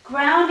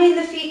 Grounding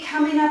the feet,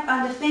 coming up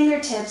onto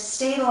fingertips,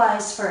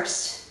 stabilize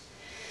first.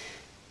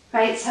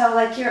 Right, so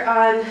like you're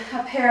on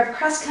a pair of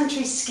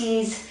cross-country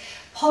skis,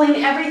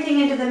 pulling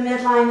everything into the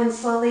midline and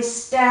slowly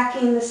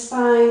stacking the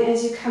spine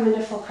as you come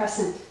into full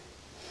crescent.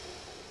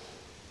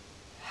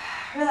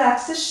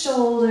 Relax the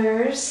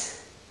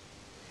shoulders,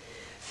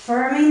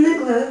 firming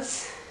the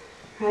glutes,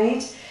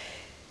 right?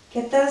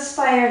 Get those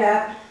fired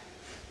up.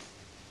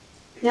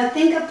 Now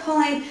think of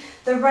pulling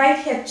the right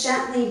hip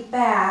gently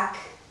back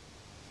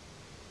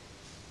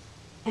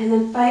and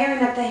then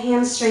firing up the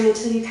hamstring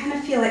until you kind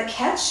of feel it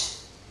catch.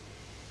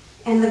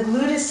 And the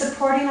glute is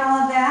supporting all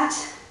of that.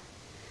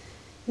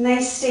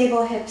 Nice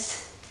stable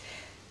hips.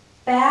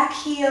 Back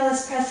heel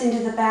is pressing to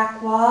the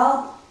back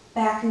wall,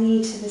 back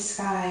knee to the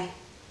sky.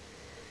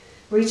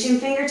 Reaching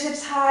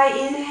fingertips high,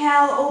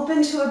 inhale,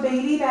 open to a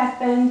baby back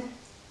bend.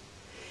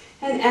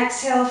 And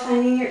exhale,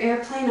 finding your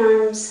airplane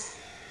arms.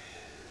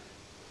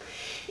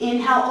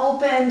 Inhale,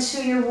 open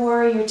to your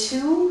warrior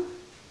 2.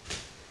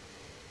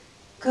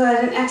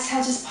 Good, and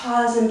exhale, just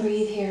pause and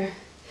breathe here.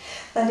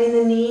 Letting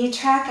the knee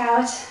track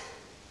out.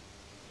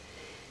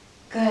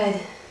 Good.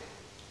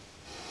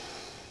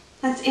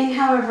 Let's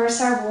inhale, reverse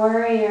our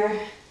warrior.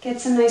 Get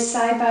some nice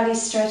side body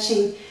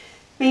stretching.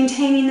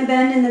 Maintaining the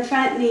bend in the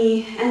front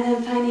knee and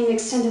then finding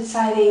extended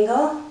side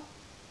angle.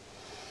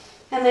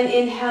 And then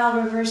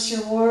inhale, reverse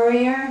your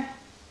warrior.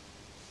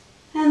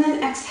 And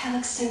then exhale,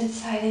 extended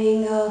side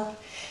angle.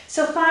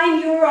 So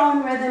find your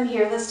own rhythm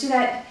here. Let's do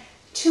that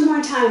 2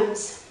 more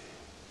times.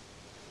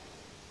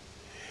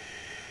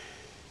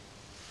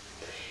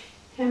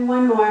 And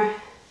 1 more.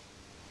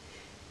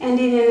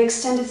 Ending in an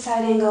extended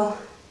side angle.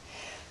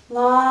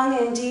 Long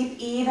and deep,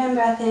 even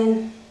breath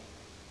in.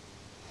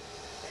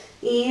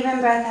 Even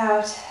breath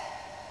out.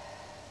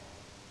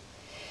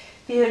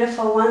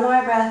 Beautiful. One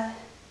more breath.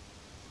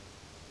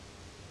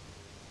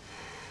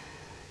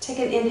 Take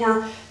an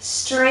inhale,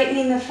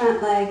 straightening the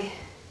front leg.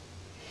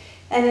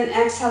 And an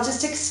exhale,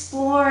 just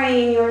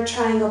exploring your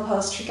triangle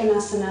pose,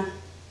 Trikonasana.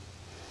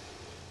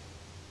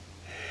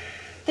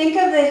 Think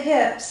of the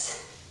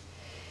hips.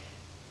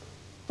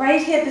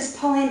 Right hip is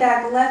pulling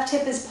back, left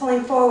hip is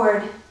pulling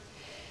forward.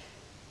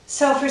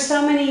 So for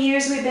so many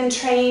years we've been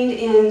trained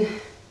in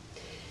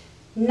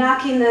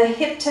knocking the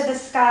hip to the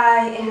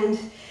sky and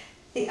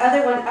the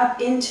other one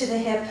up into the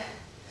hip,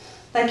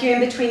 like you're in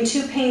between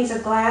two panes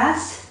of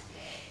glass.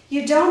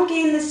 You don't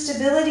gain the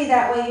stability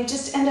that way, you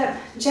just end up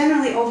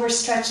generally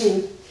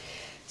overstretching.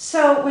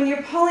 So when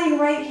you're pulling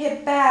right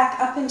hip back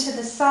up into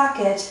the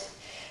socket,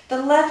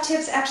 the left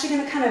hip's actually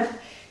going to kind of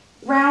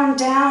round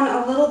down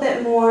a little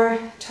bit more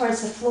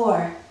towards the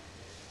floor.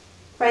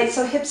 Right,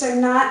 so hips are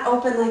not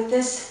open like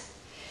this.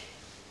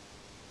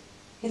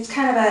 It's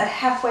kind of a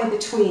halfway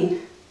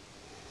between.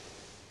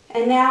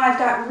 And now I've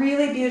got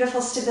really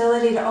beautiful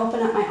stability to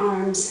open up my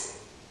arms.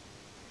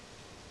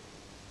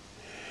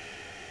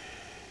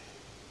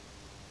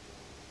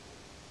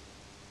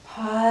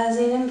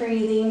 Pausing and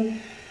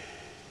breathing.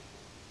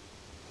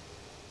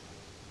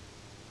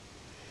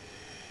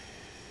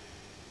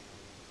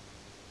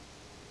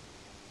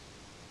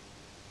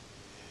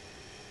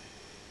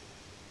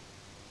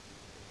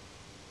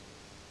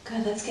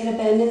 Good, let's get a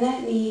bend in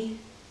that knee.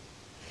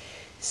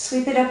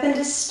 Sweep it up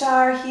into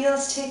star,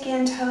 heels tick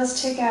in,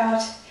 toes tick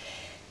out.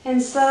 And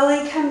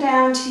slowly come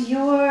down to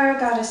your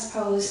goddess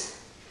pose.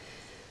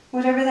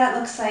 Whatever that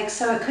looks like.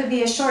 So it could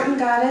be a shortened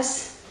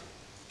goddess.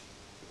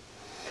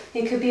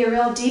 It could be a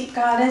real deep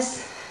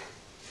goddess.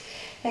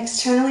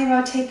 Externally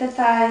rotate the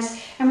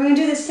thighs. And we're going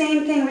to do the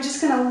same thing. We're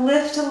just going to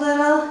lift a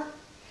little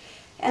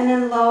and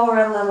then lower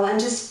a little. And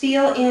just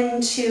feel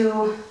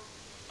into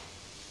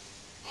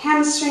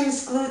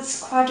hamstrings,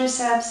 glutes,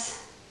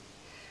 quadriceps.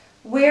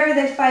 Where are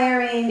they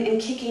firing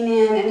and kicking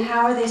in, and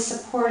how are they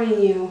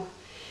supporting you?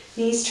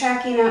 Knees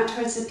tracking out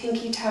towards the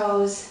pinky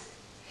toes.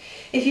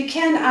 If you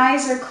can,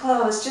 eyes are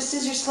closed, just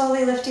as you're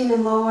slowly lifting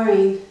and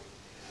lowering.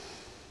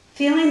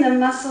 Feeling the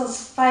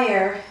muscles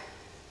fire.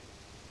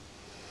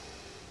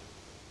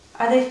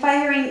 Are they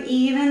firing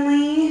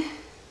evenly?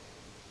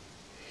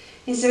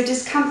 Is there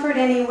discomfort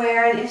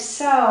anywhere? And if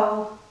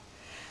so,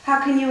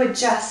 how can you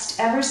adjust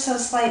ever so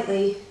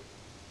slightly?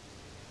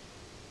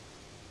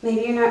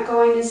 Maybe you're not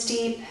going as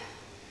deep.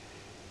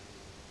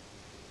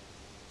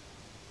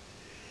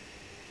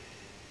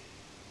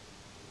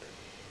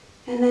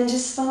 And then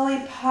just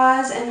slowly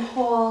pause and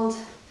hold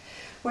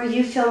where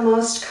you feel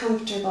most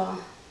comfortable.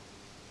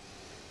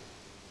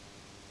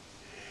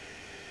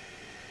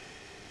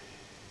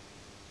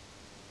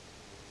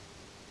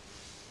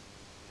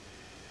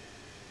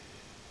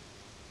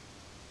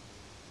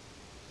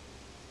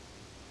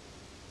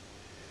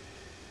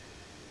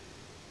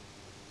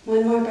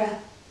 One more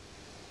breath.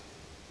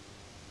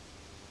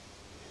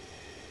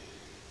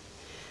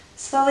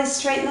 Slowly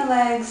straighten the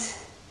legs.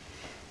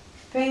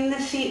 Bring the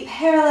feet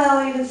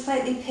parallel or even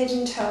slightly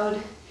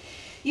pigeon-toed.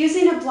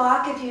 Using a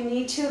block if you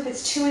need to, if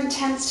it's too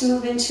intense to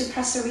move into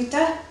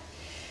Prasarita.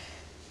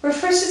 We're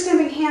first just going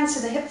to bring hands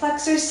to the hip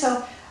flexors,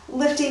 so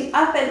lifting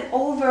up and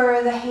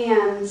over the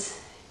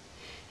hands.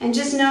 And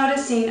just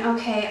noticing,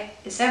 okay,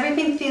 is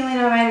everything feeling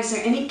all right? Is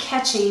there any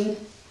catching?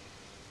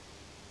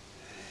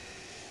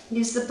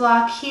 Use the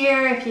block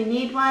here if you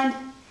need one.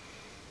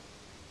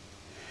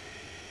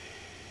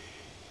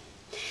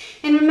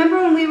 And remember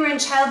when we were in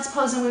child's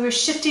pose and we were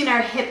shifting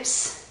our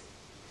hips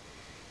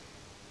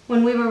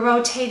when we were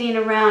rotating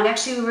around?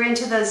 Actually, we were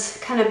into those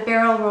kind of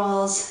barrel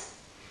rolls.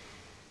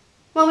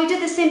 Well, we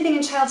did the same thing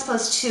in child's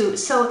pose too.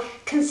 So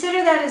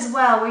consider that as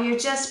well, where you're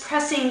just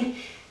pressing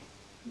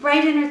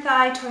right inner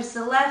thigh towards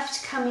the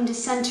left, coming to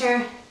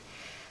center,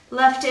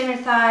 left inner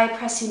thigh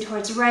pressing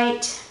towards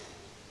right.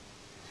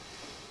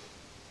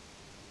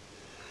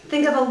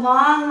 Think of a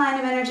long line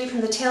of energy from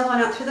the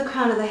tailbone out through the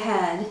crown of the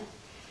head.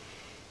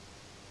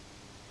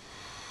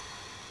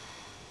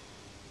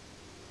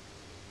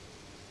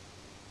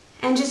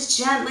 And just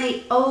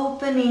gently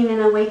opening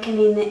and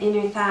awakening the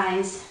inner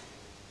thighs.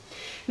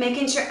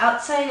 Making sure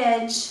outside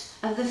edge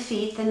of the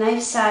feet, the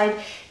knife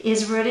side,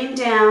 is rooting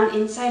down,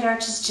 inside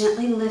arch is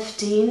gently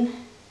lifting.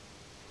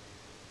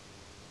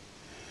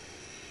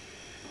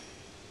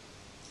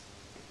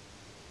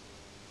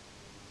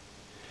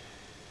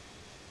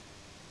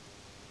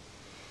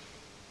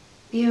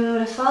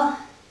 Beautiful. All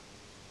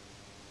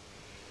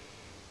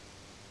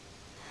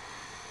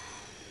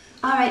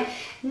right,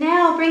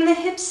 now bring the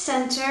hips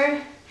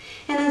center.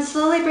 And then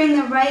slowly bring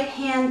the right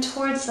hand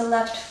towards the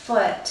left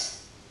foot.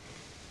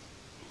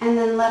 And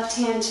then left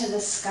hand to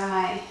the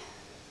sky.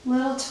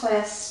 Little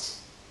twist.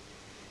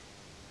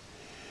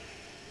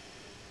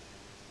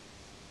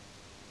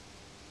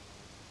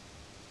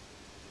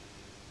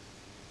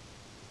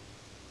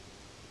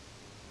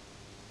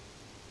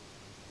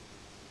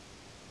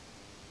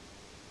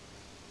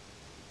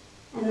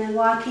 And then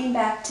walking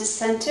back to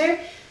center.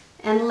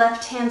 And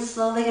left hand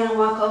slowly going to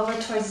walk over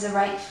towards the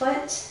right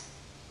foot.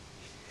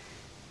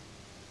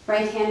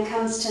 Right hand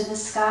comes to the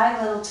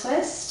sky, little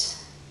twist.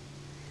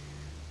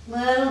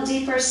 Little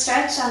deeper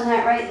stretch on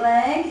that right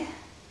leg.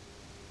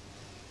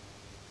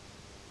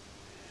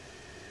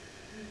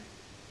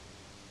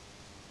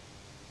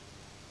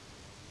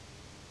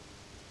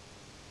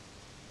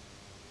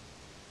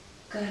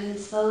 Good, and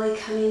slowly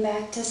coming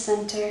back to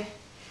center.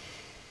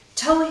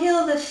 Toe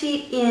heel the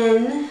feet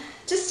in,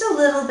 just a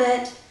little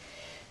bit.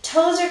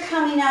 Toes are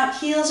coming out,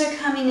 heels are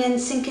coming in,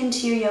 sink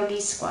into your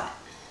yogi squat.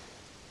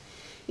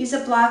 Use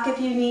a block if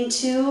you need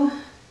to,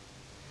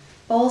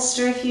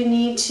 bolster if you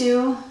need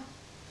to.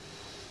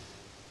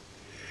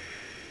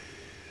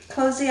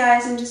 Close the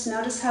eyes and just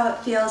notice how it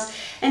feels.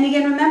 And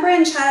again, remember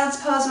in child's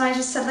pose when I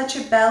just said let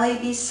your belly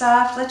be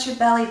soft, let your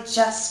belly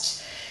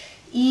just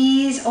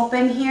ease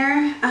open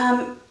here.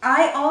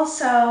 I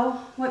also,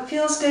 what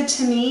feels good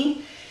to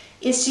me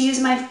is to use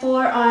my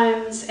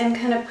forearms and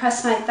kind of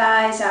press my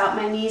thighs out,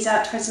 my knees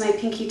out towards my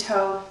pinky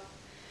toe.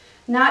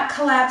 Not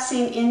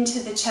collapsing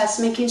into the chest,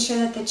 making sure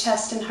that the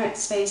chest and heart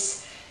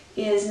space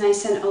is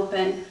nice and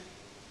open.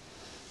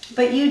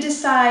 But you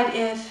decide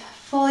if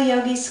full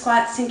yogi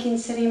squat, sinking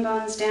sitting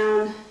bones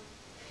down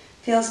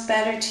feels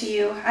better to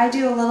you. I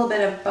do a little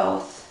bit of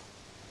both.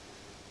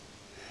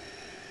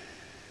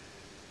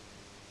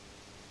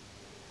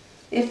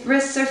 If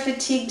wrists are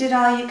fatigued at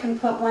all, you can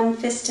put one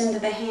fist into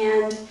the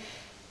hand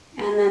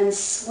and then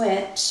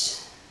switch.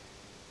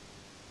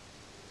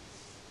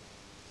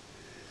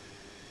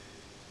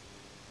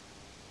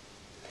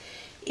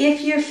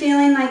 If you're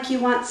feeling like you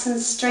want some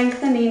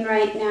strengthening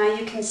right now,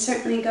 you can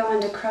certainly go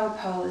into crow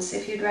pose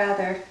if you'd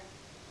rather.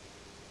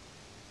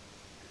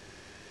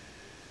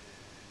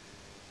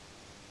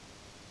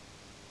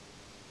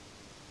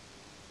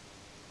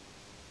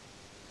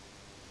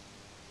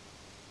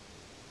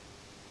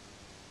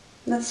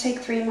 Let's take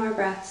 3 more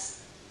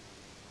breaths.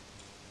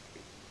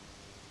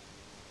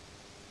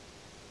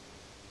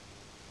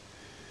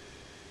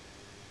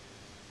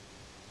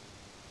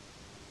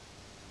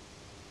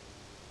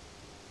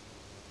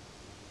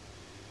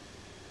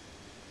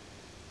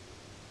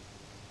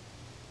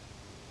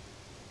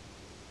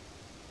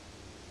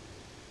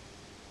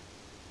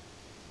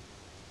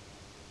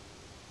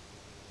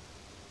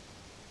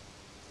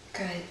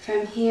 Good.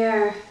 From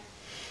here,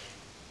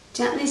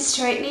 gently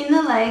straightening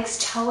the legs,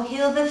 toe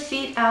heel the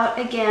feet out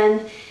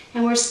again,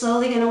 and we're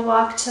slowly going to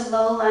walk to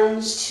low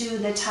lunge to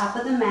the top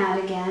of the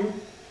mat again.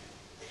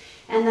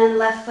 And then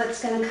left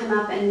foot's going to come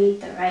up and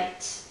meet the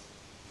right.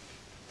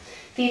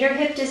 Feet are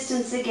hip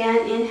distance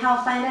again.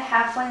 Inhale, find a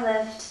halfway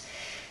lift.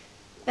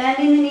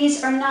 Bending the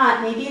knees or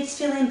not, maybe it's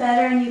feeling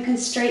better and you can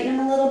straighten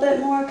them a little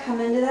bit more.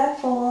 Come into that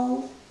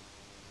fold.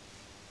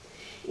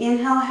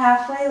 Inhale,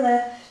 halfway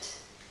lift.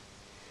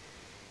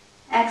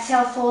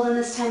 Exhale, fold, and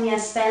this time,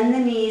 yes, bend the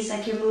knees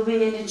like you're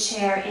moving into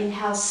chair.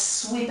 Inhale,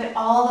 sweep it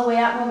all the way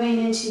up,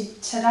 moving into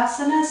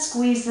Tadasana,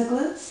 squeeze the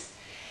glutes.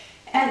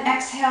 And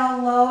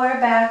exhale, lower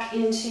back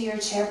into your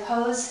chair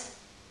pose.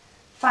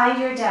 Find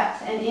your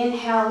depth, and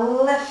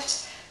inhale,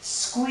 lift,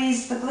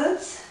 squeeze the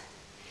glutes.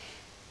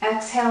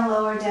 Exhale,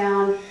 lower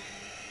down.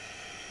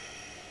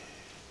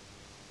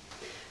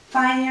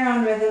 Find your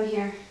own rhythm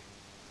here.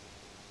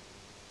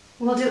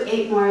 We'll do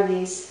 8 more of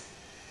these.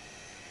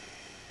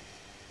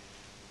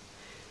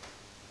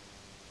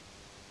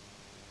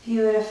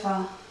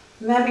 Beautiful.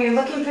 Remember, you're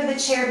looking for the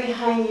chair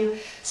behind you,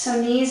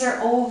 so knees are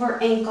over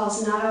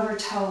ankles, not over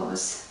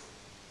toes.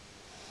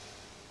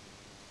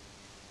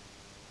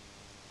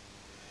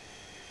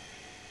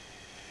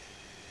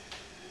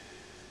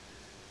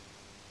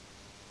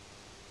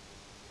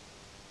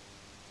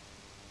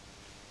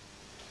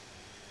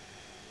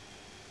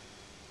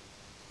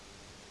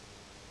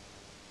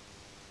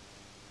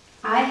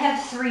 I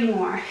have 3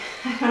 more.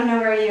 I don't know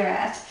where you're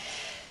at.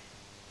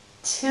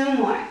 2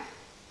 more.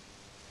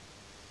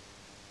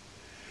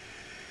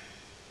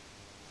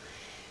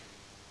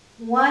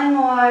 One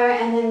more,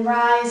 and then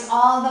rise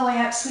all the way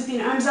up,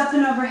 sweeping arms up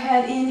and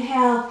overhead.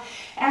 Inhale.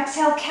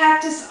 Exhale,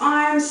 cactus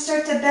arms.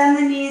 Start to bend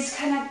the knees,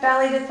 connect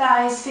belly to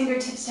thighs,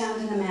 fingertips down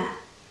to the mat.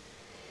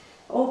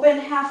 Open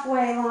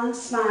halfway, long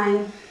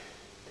spine.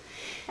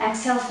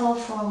 Exhale,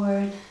 fold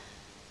forward.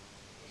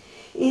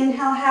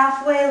 Inhale,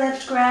 halfway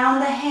lift,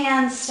 ground the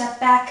hands, step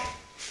back.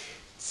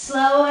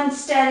 Slow and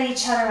steady,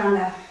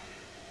 chaturanga.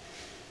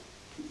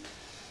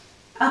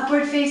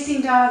 Upward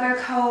facing dog or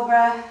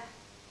cobra.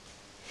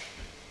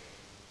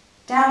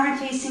 Downward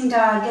facing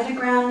dog, get a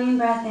grounding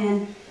breath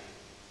in.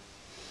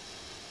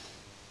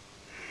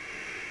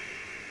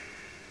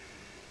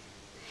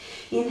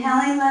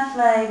 Inhaling left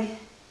leg,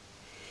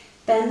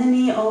 bend the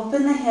knee,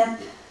 open the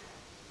hip.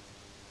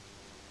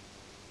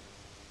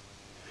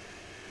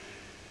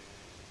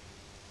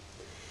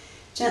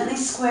 Gently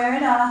square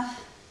it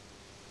off.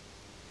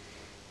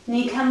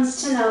 Knee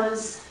comes to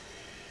nose.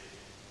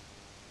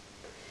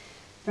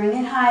 Bring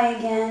it high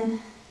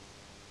again.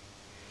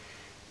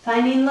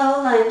 Finding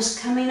low lunge,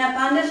 coming up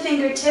onto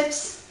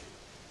fingertips.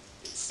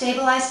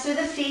 Stabilize through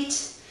the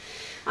feet.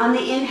 On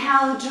the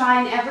inhale,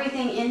 drawing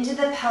everything into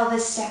the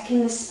pelvis,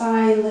 stacking the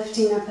spine,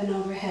 lifting up and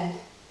overhead.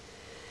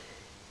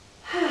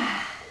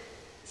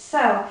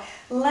 So,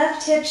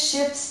 Left hip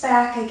shifts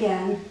back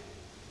again.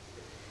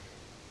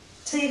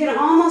 So you can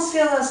almost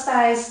feel those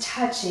thighs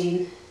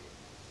touching.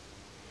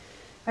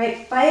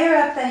 Right, fire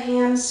up the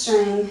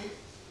hamstring.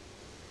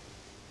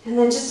 And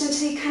then just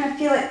until you kind of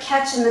feel it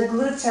catch and the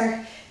glutes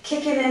are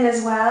kicking in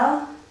as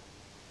well.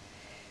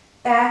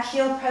 Back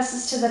heel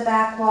presses to the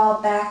back wall,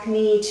 back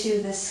knee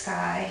to the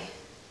sky.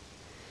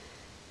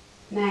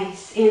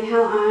 Nice.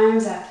 Inhale,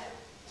 arms up.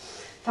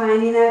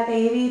 Finding that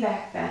baby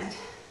back bend.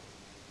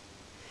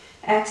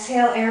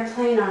 Exhale,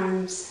 airplane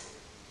arms.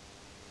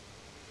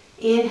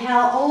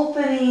 Inhale,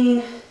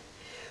 opening.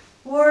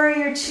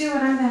 Warrior two, and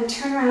I'm going to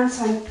turn around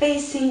so I'm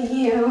facing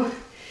you.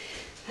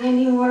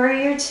 Finding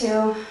warrior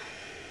two.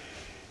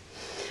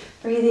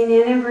 Breathing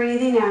in and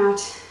breathing out.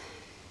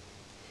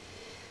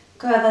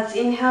 Good, let's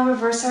inhale,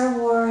 reverse our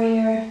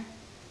warrior.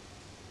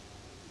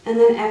 And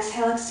then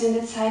exhale,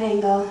 extended side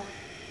angle.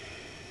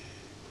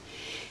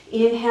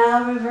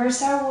 Inhale,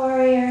 reverse our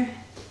warrior.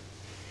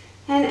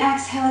 And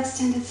exhale,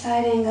 extended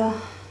side angle.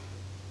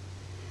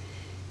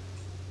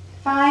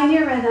 Find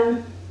your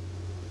rhythm.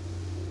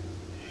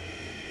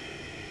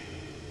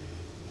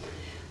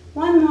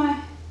 One more.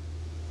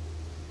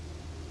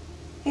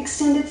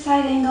 Extended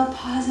side angle,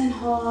 pause and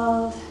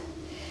hold.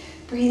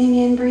 Breathing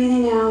in,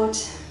 breathing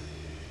out.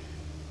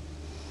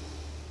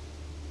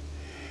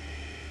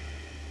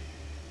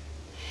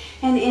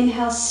 And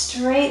inhale,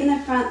 straighten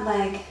the front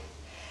leg.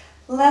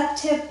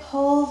 Left hip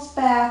pulls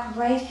back,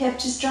 right hip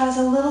just draws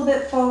a little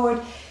bit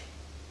forward.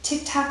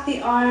 Tick-tock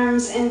the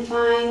arms and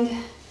find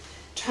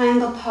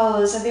triangle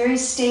pose, a very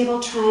stable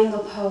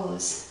triangle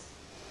pose.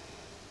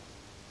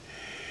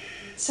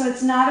 So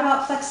it's not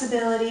about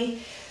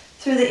flexibility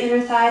through the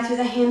inner thigh, through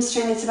the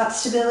hamstring, it's about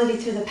stability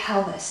through the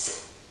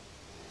pelvis.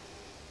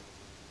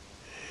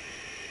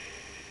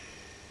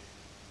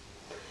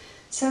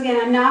 So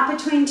again, I'm not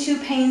between two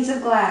panes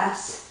of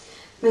glass.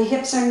 My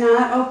hips are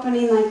not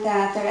opening like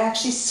that. They're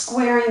actually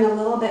squaring a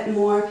little bit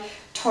more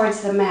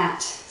towards the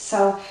mat.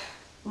 So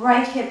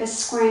right hip is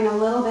squaring a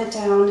little bit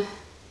down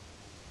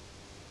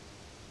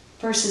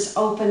versus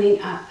opening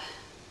up.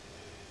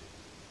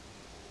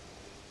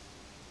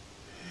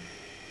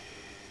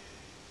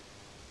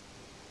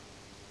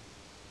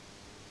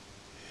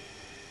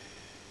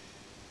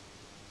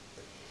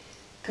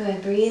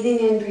 Good, breathing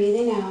in,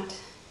 breathing out.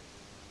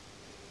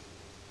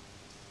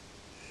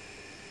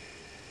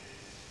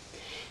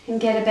 And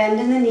get a bend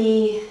in the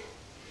knee,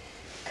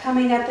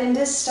 coming up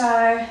into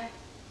star,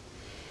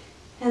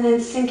 and then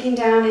sinking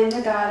down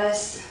into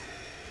goddess.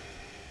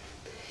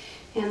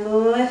 And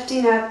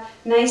lifting up,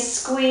 nice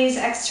squeeze,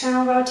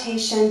 external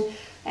rotation,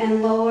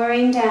 and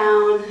lowering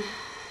down,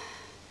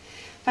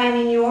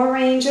 finding your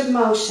range of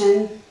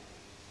motion.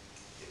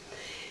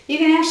 You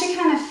can actually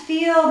kind of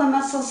feel the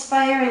muscles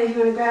firing if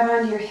you want to grab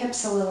onto your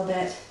hips a little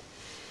bit,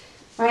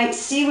 right?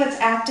 See what's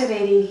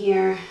activating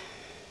here.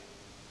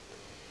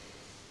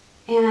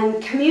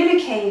 And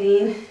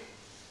communicating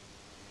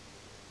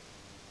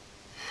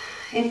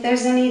if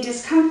there's any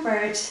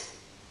discomfort,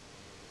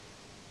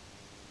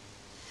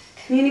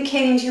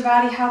 communicating to your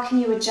body, how can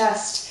you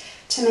adjust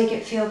to make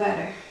it feel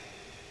better?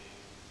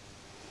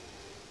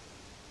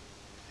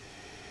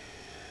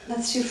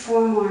 Let's do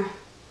 4 more.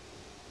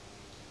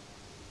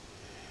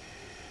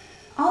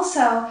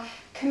 Also,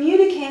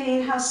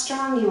 communicating how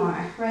strong you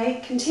are,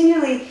 right?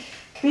 Continually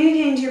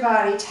communicating to your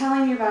body,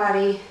 telling your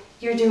body,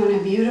 you're doing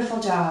a beautiful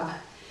job.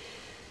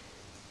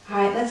 All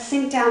right, let's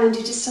sink down and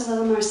do just a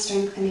little more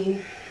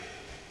strengthening.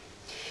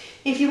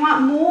 If you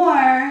want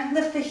more,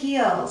 lift the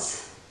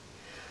heels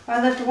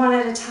or lift one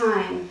at a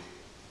time,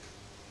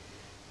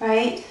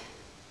 right?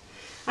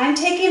 I'm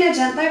taking a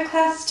gentler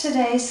class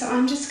today, so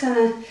I'm just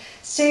gonna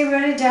stay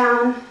rooted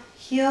down,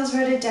 heels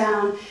rooted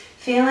down,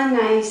 feeling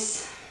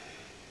nice.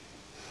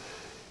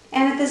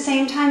 And at the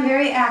same time,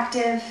 very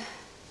active.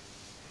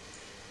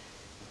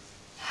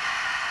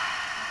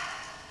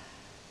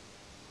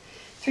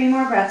 Three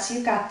more breaths,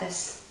 you've got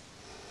this.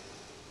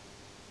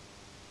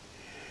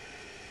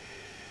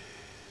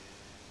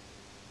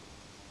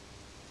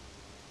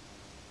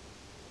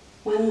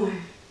 One more.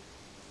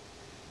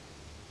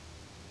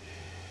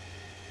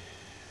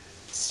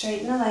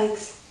 Straighten the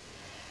legs.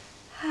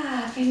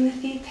 Bring the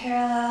feet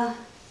parallel.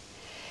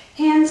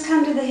 Hands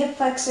come to the hip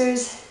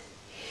flexors.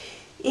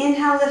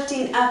 Inhale,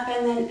 lifting up,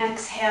 and then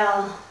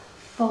exhale,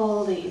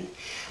 folding.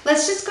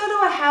 Let's just go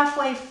to a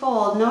halfway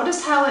fold.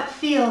 Notice how it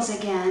feels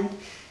again.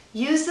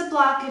 Use the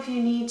block if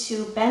you need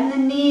to. Bend the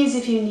knees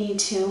if you need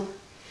to.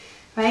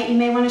 Right? You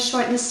may want to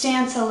shorten the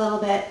stance a little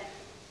bit.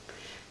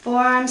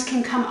 Forearms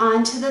can come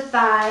onto the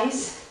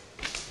thighs,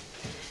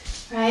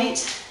 right?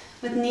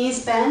 With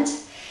knees bent,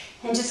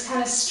 and just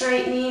kind of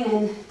straightening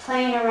and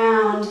playing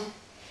around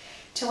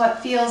to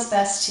what feels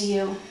best to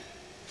you.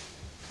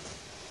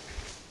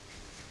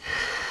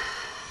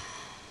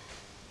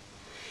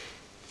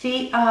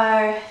 Feet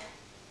are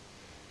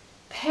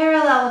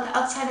parallel with the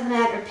outside of the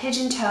mat or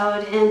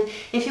pigeon-toed, and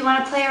if you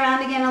want to play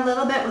around again a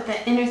little bit with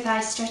the inner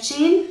thigh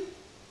stretching,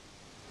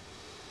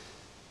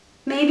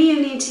 maybe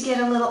you need to get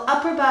a little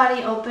upper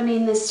body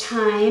opening this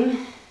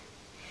time.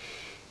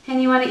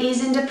 And you want to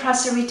ease into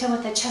Prasarita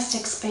with a chest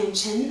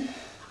expansion.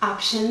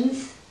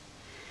 Options.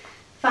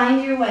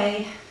 Find your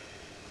way.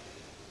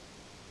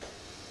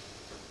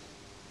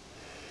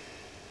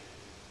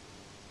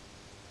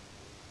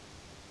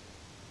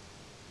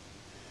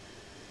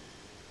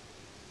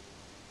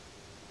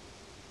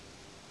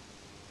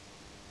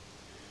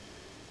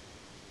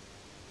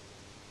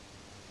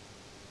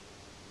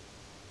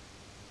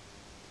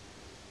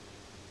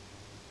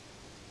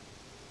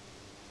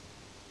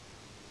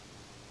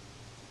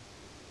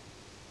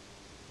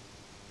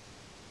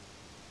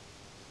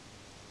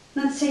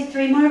 Let's take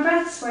 3 more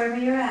breaths wherever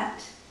you're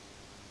at.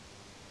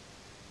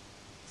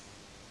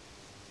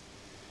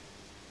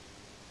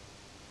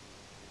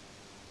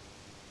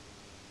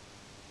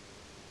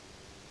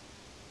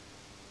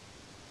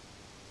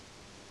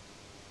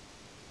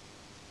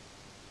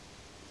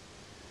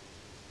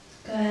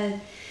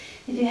 Good.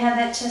 If you have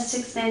that chest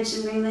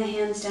expansion, bring the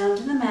hands down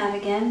to the mat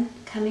again,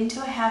 coming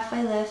to a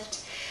halfway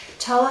lift.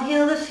 Toe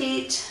heel the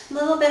feet, a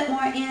little bit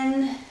more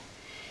in.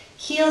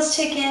 Heels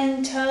tick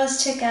in,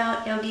 toes tick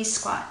out, yogi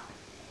squat.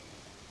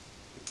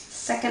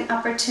 Second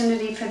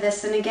opportunity for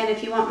this. And again,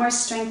 if you want more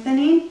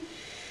strengthening,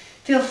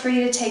 feel free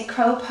to take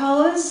crow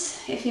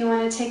pose. If you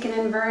want to take an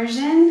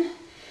inversion,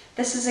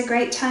 this is a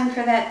great time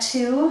for that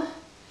too.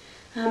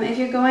 If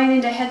you're going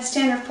into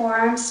headstand or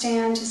forearm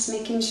stand, just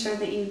making sure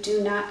that you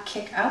do not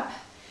kick up,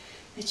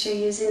 that you're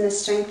using the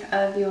strength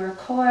of your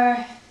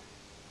core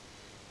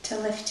to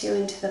lift you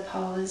into the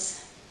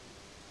pose.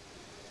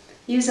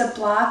 Use a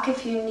block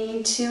if you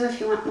need to,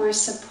 if you want more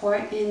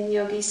support in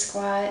yogi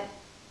squat.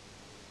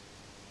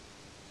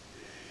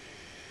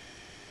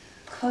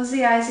 Close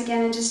the eyes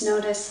again and just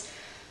notice,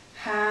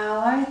 how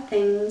are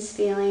things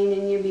feeling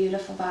in your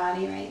beautiful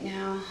body right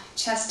now?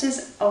 Chest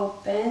is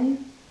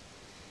open.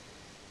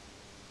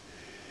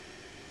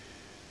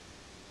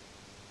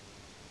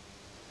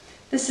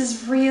 This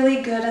is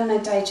really good on the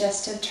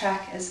digestive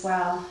tract as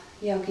well,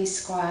 yogi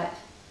squat.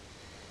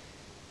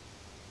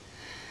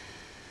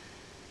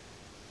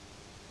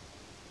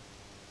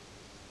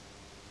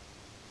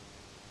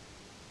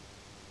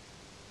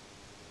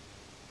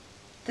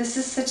 This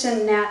is such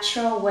a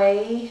natural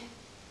way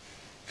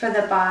for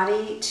the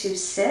body to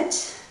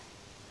sit.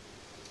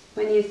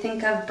 When you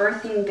think of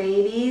birthing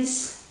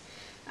babies,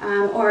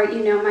 or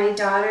my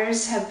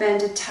daughters have been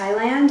to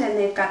Thailand and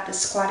they've got the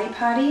squatty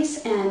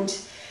potties, and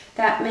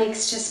that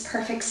makes just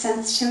perfect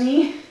sense to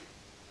me.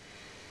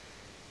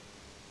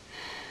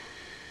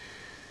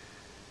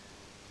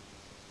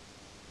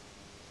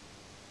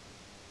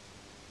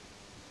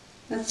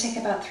 Let's take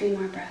about 3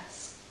 more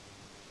breaths.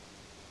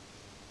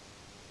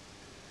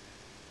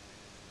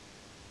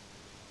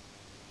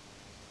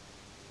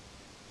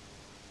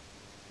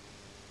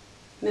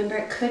 Remember,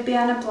 it could be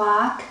on a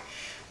block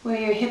where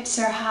your hips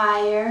are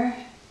higher.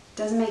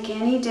 Doesn't make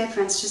any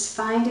difference. Just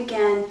find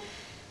again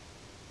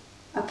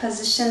a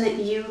position that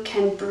you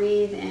can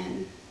breathe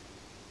in.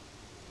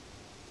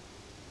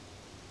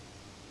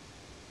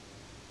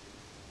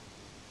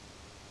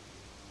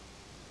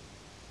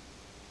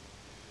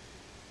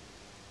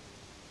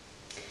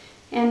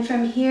 And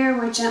from here,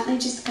 we're gently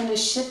just going to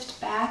shift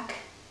back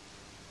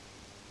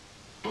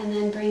and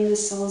then bring the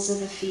soles of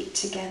the feet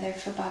together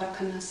for Baddha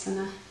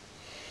Konasana.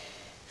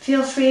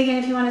 Feel free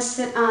again if you want to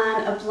sit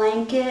on a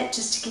blanket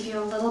just to give you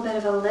a little bit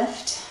of a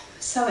lift.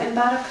 So in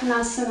Baddha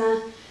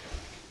Konasana,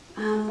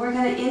 we're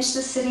going to inch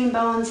the sitting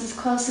bones as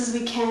close as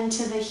we can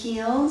to the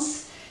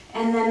heels,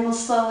 and then we'll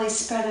slowly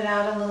spread it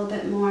out a little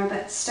bit more.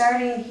 But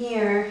starting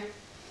here,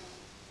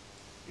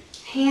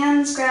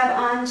 hands grab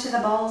onto the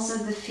balls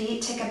of the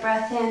feet, take a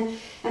breath in,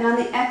 and on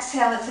the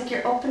exhale, it's like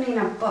you're opening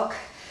a book.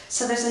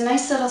 So there's a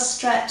nice little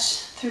stretch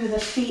through the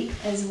feet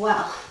as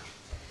well,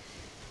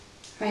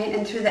 right?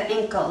 And through the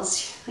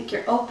ankles, like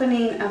you're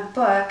opening a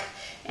book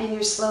and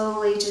you're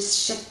slowly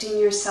just shifting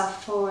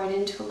yourself forward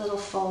into a little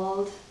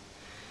fold.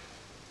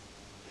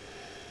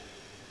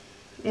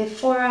 If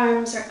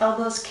forearms or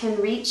elbows can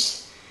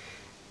reach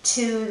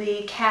to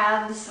the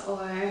calves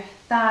or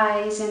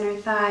thighs, inner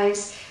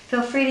thighs,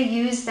 feel free to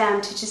use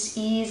them to just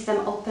ease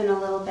them open a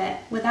little bit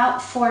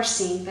without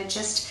forcing, but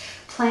just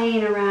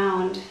playing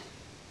around.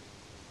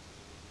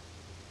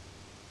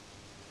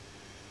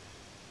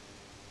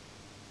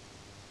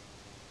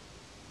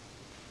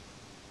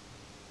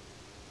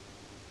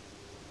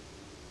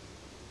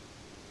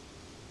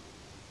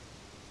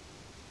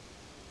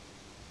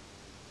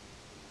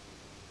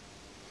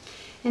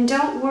 And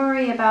don't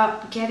worry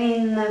about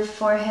getting the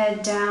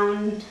forehead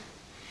down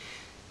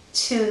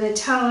to the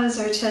toes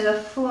or to the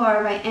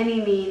floor by any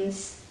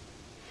means.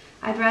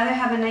 I'd rather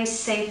have a nice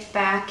safe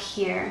back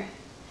here,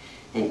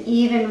 an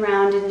even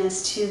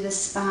roundedness to the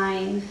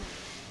spine.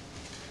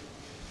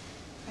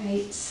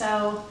 Right,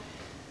 so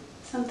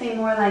something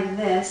more like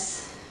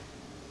this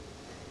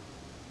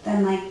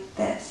than like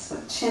this,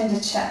 with chin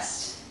to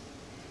chest.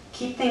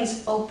 Keep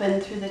things open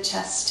through the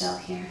chest still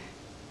here.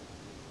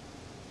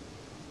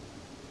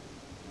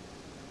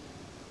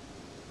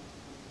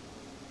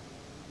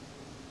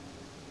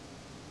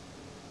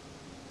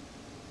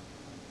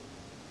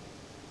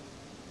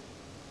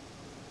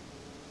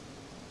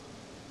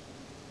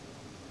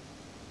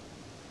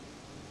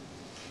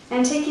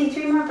 And taking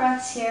 3 more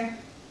breaths here.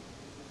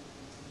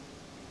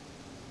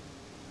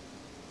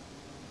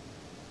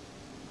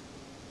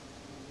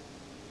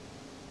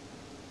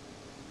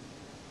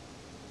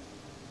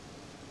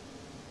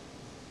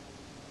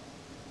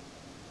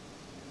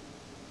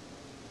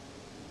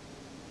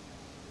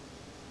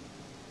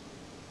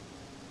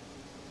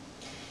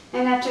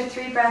 And after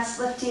 3 breaths,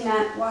 lifting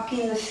up,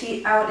 walking the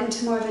feet out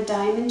into more of a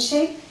diamond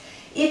shape.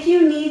 If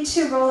you need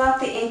to roll out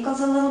the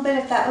ankles a little bit,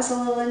 if that was a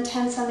little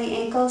intense on the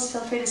ankles,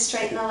 feel free to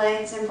straighten the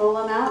legs and roll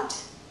them out.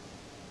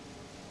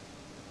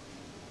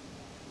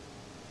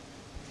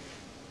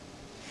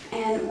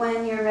 And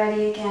when you're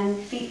ready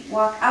again, feet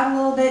walk out a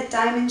little bit,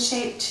 diamond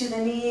shape to the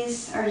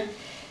knees,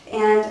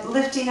 and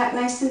lifting up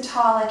nice and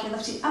tall, like you're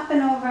lifting up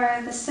and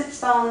over the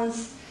sits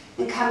bones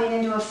and coming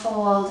into a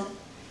fold.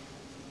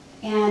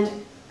 And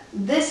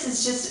this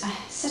is just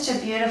such a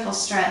beautiful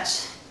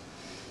stretch.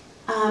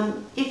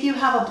 If you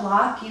have a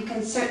block, you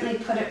can certainly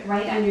put it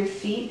right on your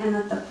feet and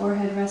let the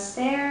forehead rest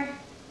there,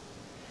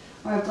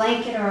 or a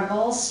blanket or a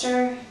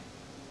bolster.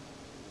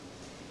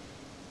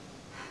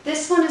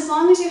 This one, as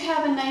long as you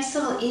have a nice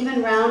little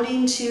even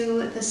rounding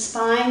to the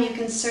spine, you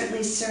can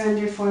certainly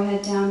surrender your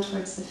forehead down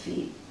towards the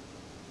feet.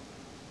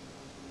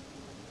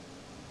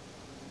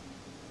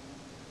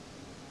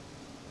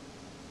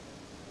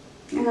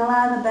 And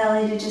allow the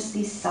belly to just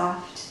be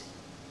soft.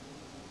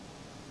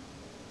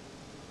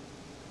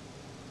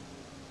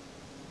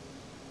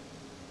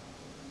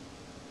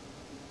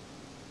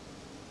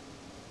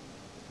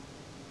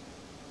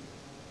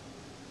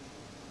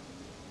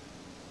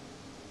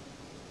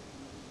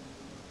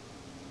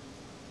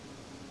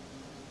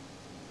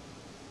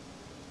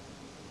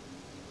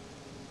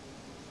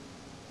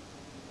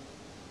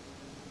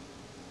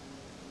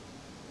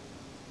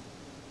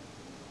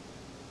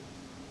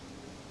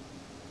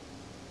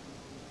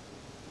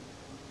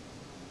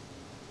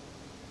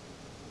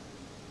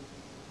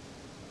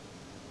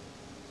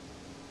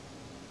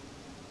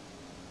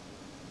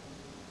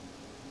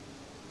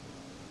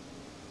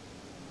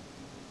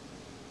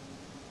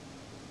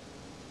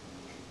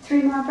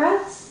 Three more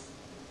breaths.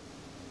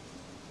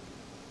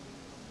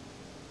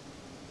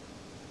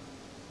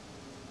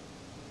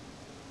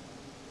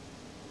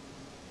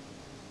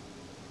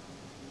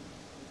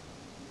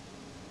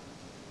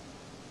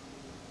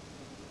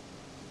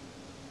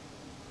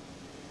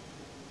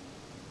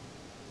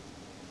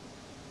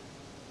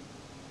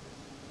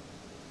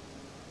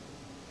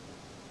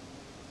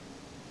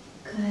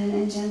 Good,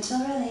 and gentle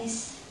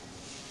release.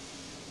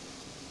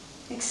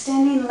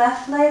 Extending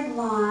left leg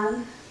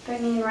long.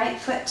 Bringing right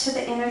foot to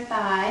the inner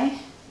thigh,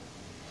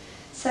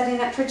 setting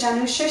up for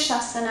Janu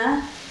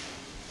Shirshasana.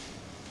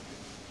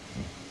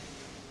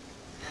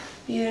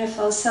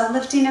 Beautiful. So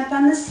lifting up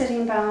on the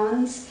sitting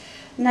bones,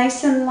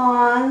 nice and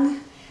long.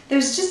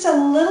 There's just a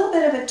little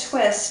bit of a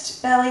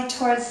twist, belly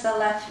towards the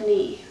left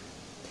knee.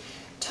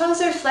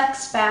 Toes are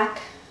flexed back,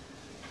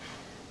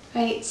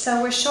 right?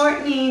 So we're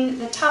shortening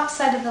the top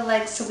side of the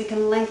leg so we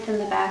can lengthen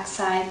the back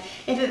side.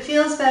 If it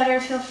feels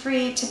better, feel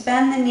free to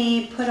bend the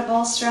knee, put a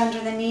bolster under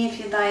the knee if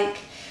you'd like.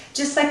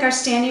 Just like our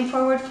standing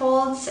forward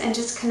folds and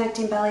just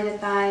connecting belly to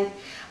thigh.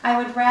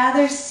 I would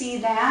rather see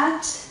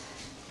that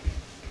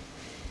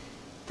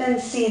than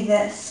see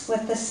this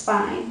with the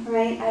spine,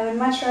 right? I would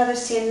much rather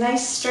see a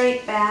nice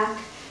straight back,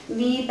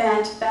 knee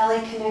bent,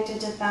 belly connected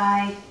to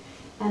thigh,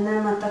 and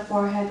then let the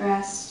forehead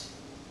rest.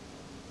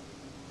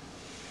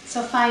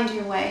 So find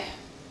your way.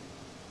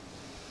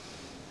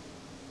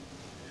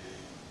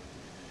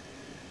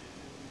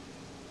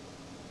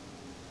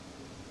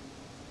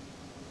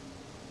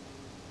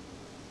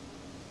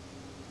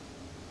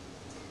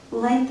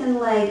 Lengthened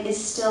leg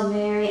is still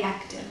very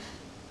active.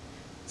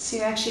 So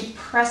you're actually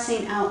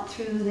pressing out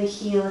through the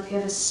heel if you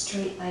have a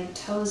straight leg,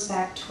 toes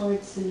back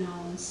towards the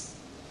nose.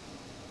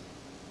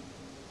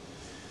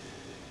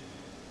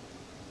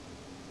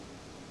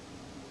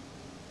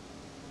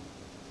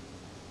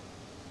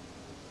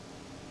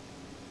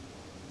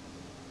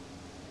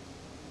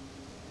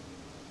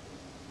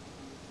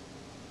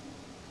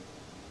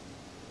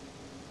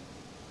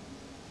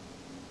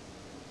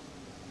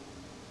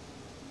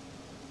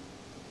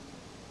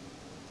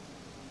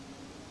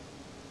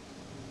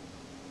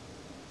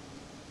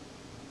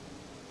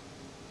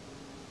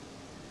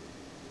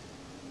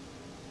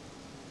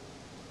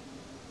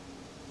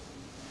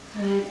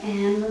 Good,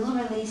 and a little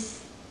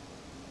release.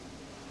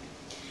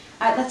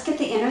 All right, let's get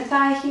the inner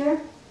thigh here.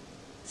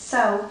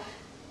 So,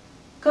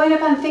 going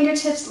up on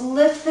fingertips,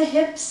 lift the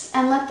hips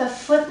and let the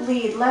foot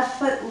lead. Left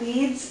foot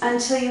leads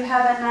until you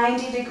have a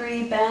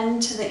 90-degree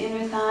bend to the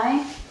inner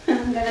thigh.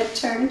 I'm going to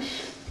turn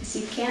because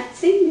you can't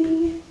see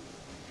me.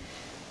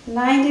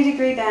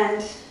 90-degree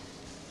bend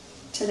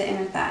to the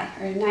inner thigh,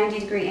 or a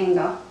 90-degree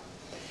angle,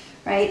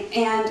 right?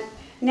 And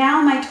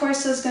now my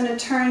torso is going to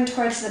turn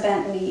towards the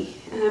bent knee,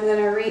 and I'm going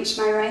to reach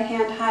my right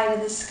hand high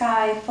to the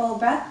sky, full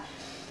breath,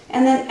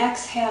 and then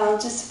exhale,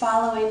 just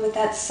following with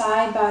that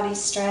side body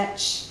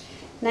stretch.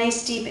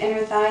 Nice deep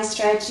inner thigh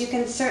stretch. You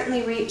can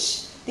certainly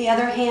reach the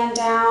other hand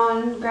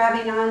down,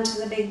 grabbing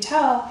onto the big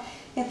toe,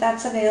 if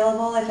that's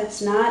available. If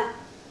it's not,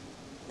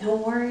 no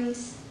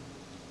worries.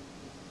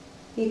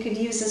 You could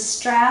use a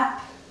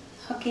strap,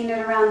 hooking it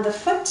around the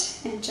foot,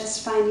 and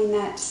just finding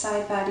that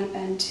side body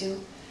bend to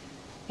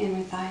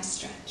inner thigh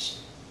stretch.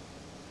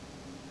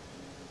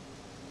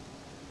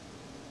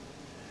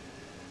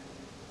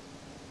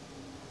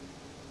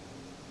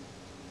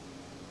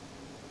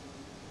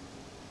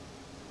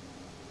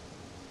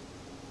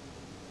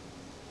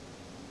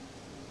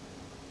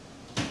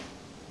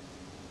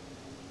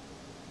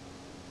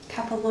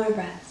 Couple more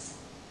breaths.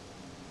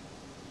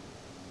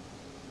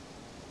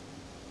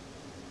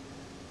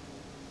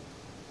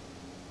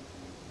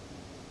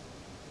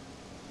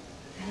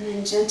 And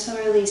then gentle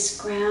release,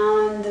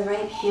 ground the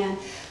right hand.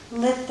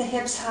 Lift the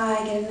hips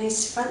high, get a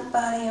nice front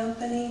body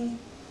opening.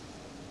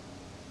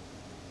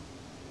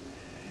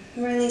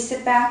 Release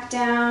it back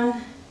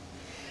down.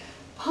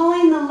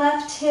 Pulling the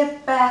left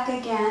hip back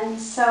again,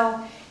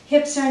 so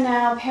hips are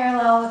now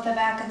parallel with the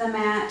back of the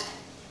mat.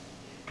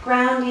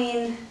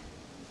 Grounding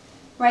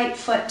right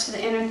foot to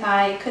the inner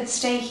thigh. It could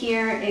stay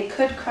here, it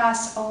could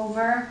cross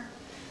over.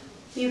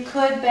 You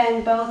could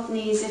bend both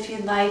knees if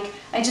you'd like.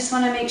 I just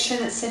want to make sure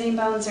that sitting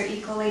bones are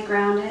equally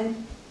grounded.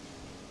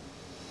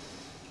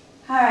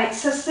 Alright,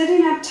 so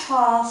sitting up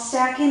tall,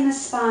 stacking the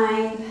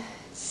spine,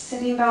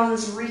 sitting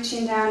bones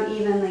reaching down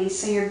evenly.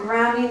 So you're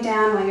grounding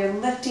down while you're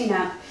lifting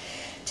up.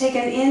 Take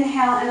an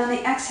inhale, and on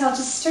the exhale,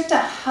 just start to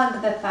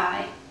hug the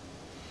thigh.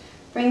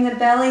 Bring the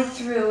belly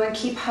through and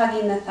keep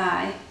hugging the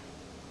thigh.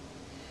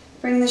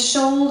 Bring the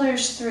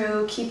shoulders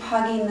through, keep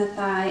hugging the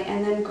thigh,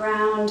 and then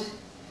ground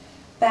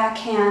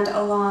backhand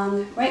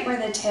along right where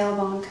the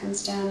tailbone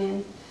comes down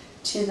in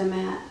to the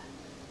mat.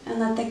 And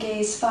let the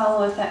gaze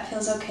follow if that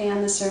feels okay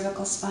on the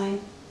cervical spine.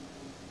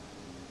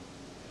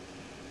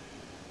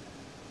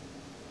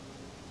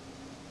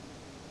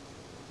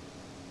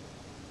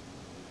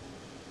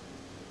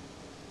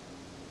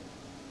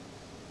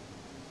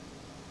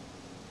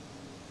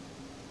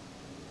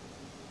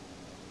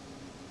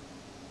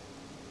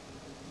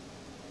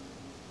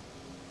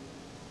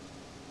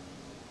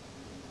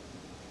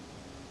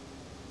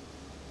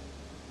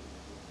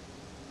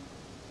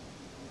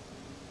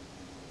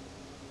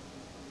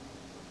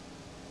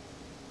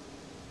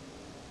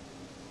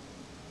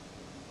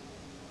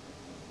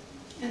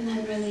 And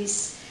then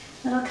release,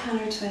 little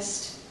counter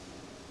twist.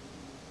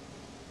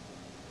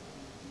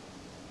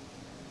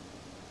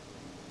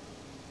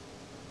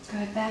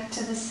 Good, back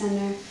to the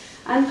center.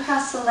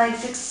 Uncross the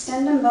legs,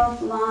 extend them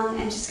both long,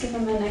 and just give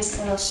them a nice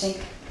little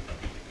shake.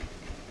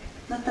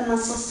 Let the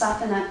muscles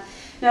soften up.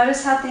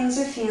 Notice how things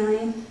are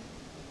feeling.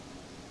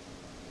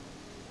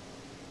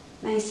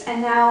 Nice,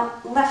 and now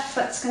left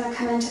foot's going to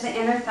come into the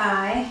inner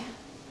thigh.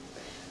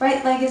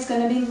 Right leg is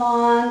going to be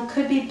long,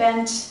 could be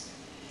bent.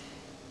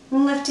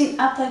 Lifting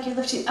up like you're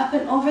lifting up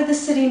and over the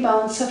sitting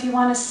bones. So if you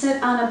want to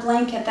sit on a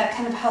blanket, that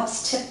kind of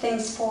helps tip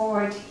things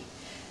forward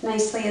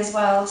nicely as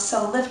well.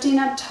 So lifting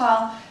up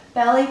tall,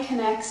 belly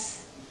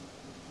connects,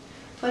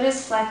 foot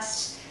is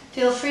flexed.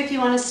 Feel free if you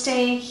want to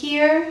stay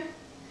here.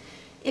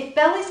 If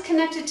belly's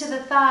connected to the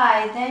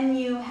thigh, then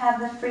you have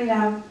the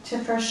freedom to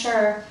for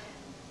sure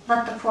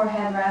let the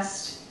forehead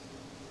rest.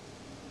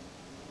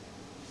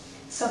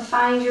 So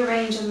find your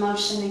range of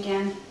motion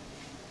again.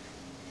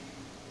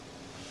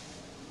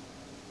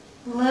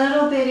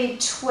 Little bitty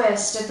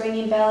twist of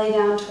bringing belly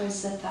down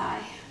towards the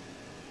thigh.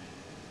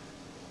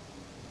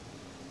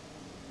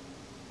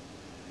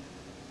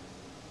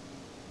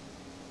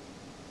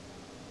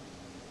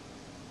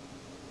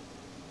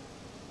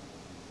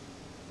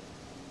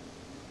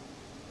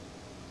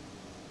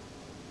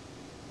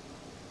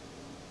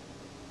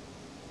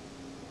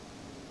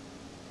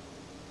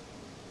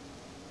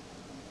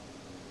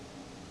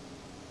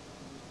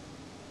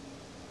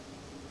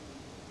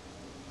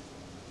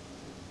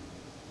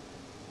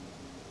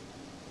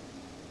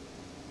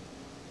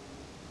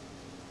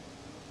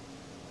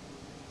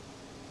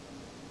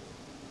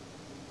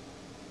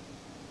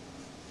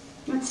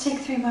 Let's take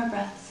 3 more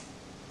breaths.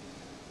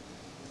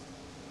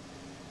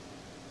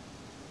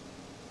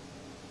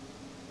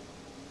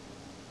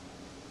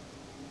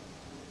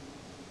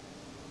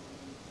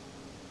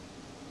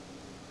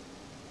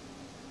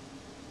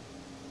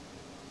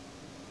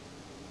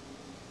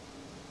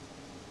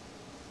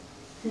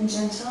 And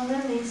gentle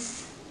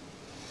release.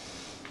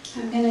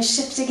 I'm going to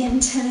shift again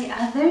to the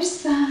other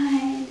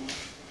side.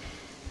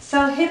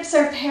 So hips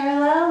are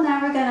parallel.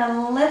 Now we're going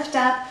to lift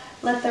up.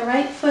 Let the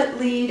right foot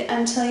lead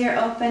until you're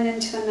open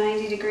into a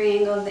 90-degree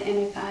angle of the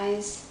inner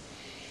thighs.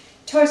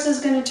 Torso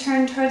is going to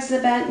turn towards the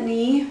bent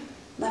knee.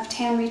 Left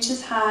hand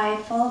reaches high,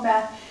 full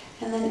breath,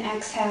 and then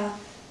exhale.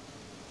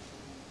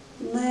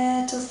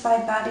 Little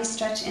side body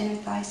stretch, inner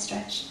thigh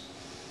stretch.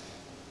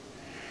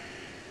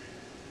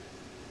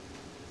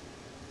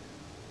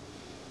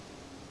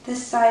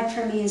 This side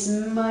for me is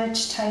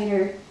much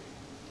tighter.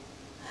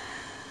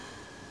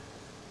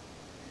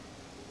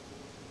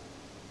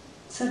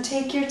 So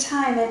take your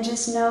time and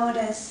just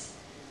notice.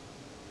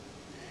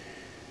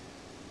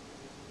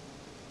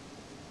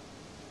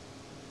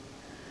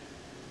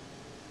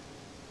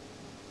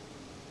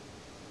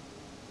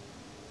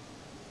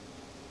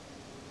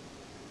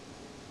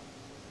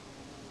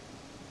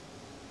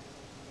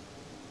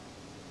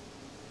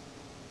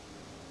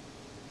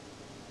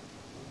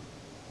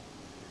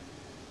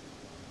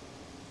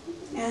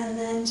 And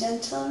then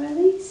gentle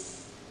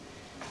release.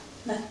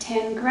 Left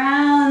hand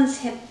grounds,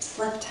 hips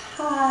lift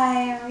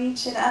high,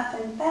 reach it up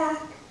and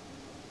back.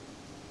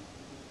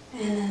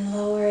 And then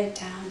lower it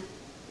down.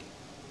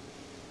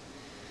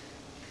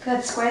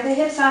 Good, square the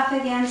hips off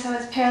again so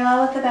it's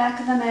parallel with the back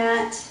of the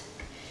mat.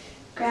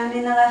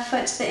 Grounding the left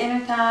foot to the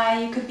inner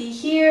thigh. You could be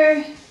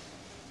here,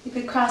 you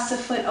could cross the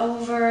foot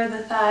over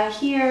the thigh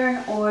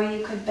here, or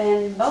you could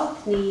bend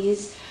both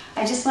knees.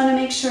 I just want to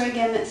make sure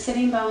again that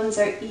sitting bones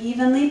are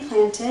evenly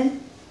planted.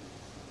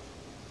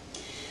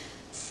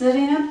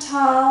 Sitting up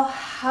tall,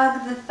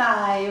 hug the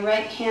thigh,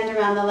 right hand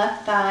around the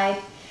left thigh,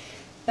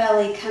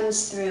 belly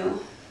comes through.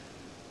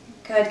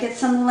 Good, get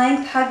some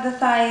length, hug the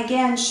thigh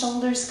again,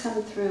 shoulders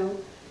come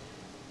through.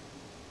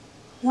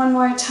 One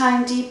more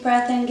time, deep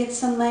breath in, get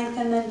some length,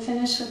 and then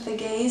finish with the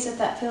gaze if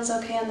that feels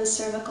okay on the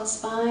cervical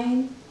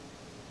spine.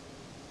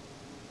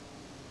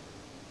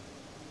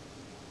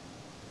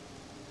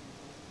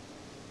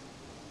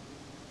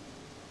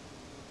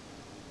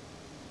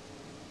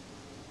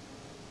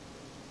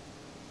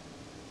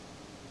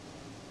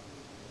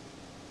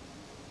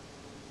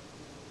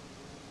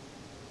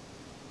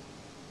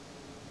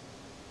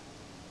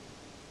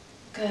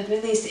 Good,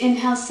 release,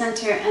 inhale,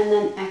 center, and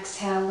then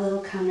exhale,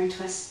 little counter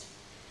twist.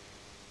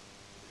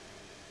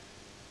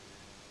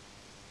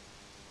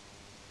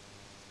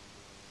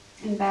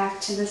 And back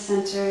to the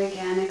center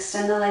again.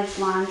 Extend the legs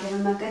long, give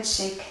them a good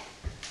shake.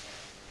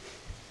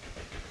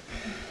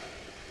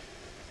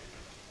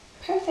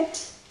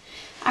 Perfect.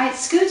 All right,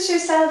 scooch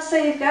yourself so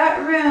you've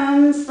got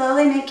room.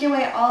 Slowly make your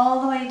way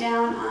all the way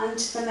down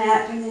onto the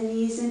mat. Bring the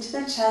knees into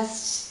the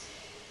chest.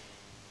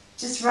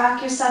 Just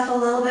rock yourself a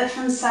little bit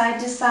from side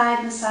to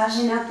side,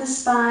 massaging out the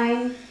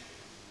spine.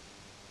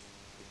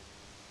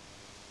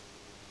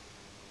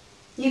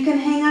 You can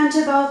hang on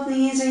to both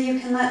knees or you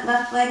can let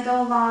left leg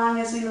go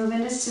long as we move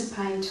into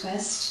supine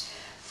twist.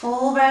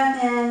 Full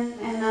breath in,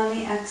 and on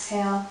the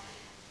exhale,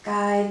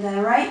 guide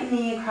the right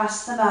knee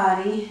across the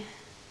body,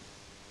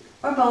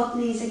 or both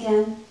knees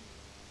again.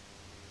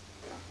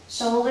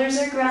 Shoulders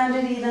are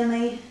grounded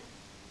evenly.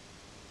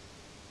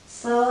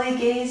 Slowly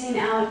gazing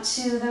out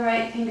to the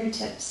right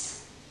fingertips.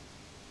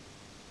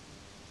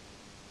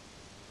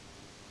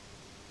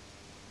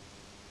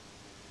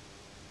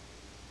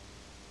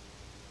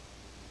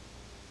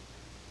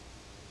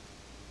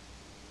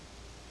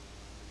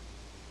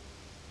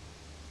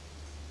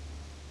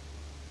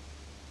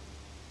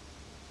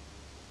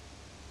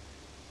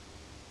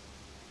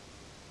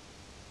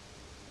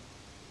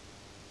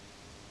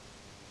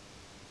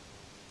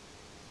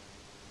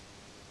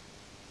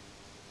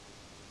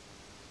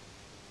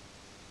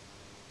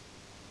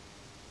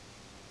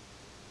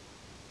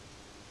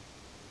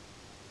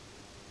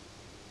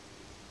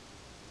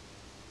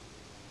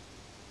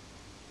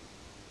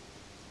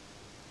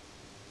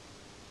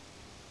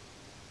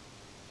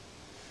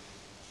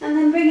 And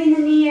then bringing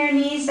the knee or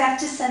knees back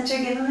to center,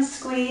 give them a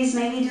squeeze,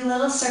 maybe do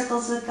little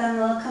circles with them,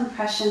 little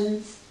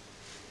compressions.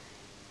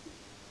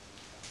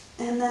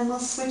 And then we'll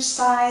switch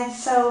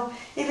sides. So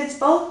if it's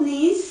both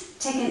knees,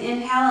 take an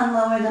inhale and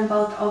lower them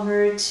both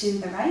over to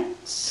the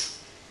right.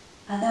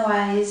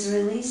 Otherwise,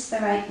 release the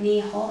right knee,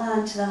 hold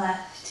on to the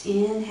left,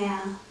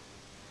 inhale.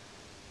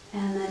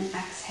 And then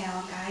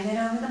exhale, guide it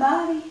over the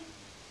body.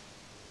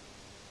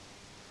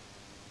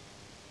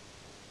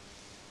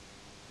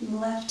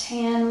 Left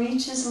hand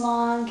reaches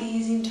long,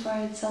 gazing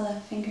towards the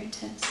left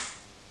fingertips.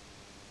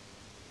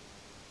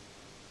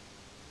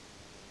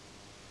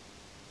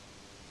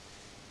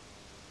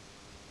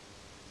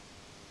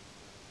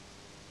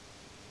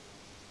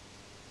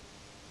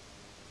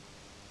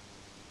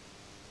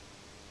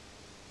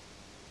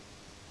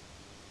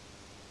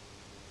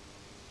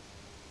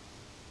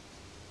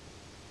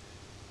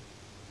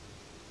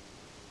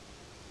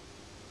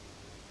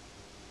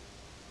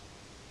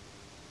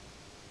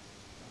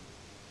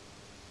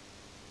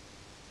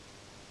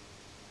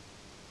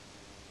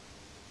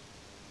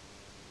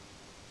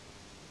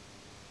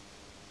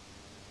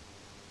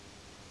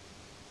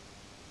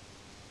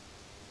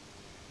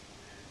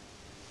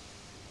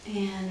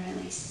 And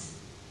release.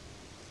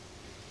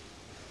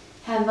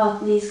 Have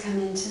both knees come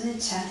into the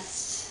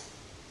chest.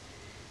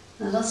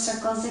 Little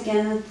circles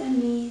again with the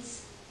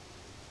knees.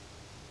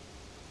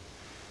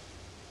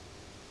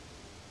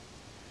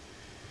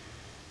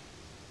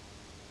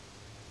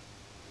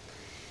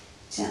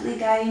 Gently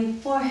guiding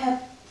forehead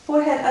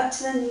up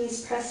to the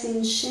knees,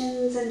 pressing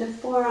shins into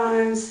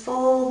forearms,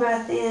 full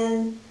breath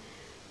in,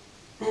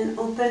 and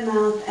open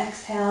mouth,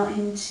 exhale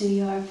into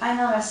your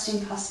final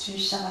resting posture,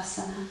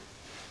 Shavasana.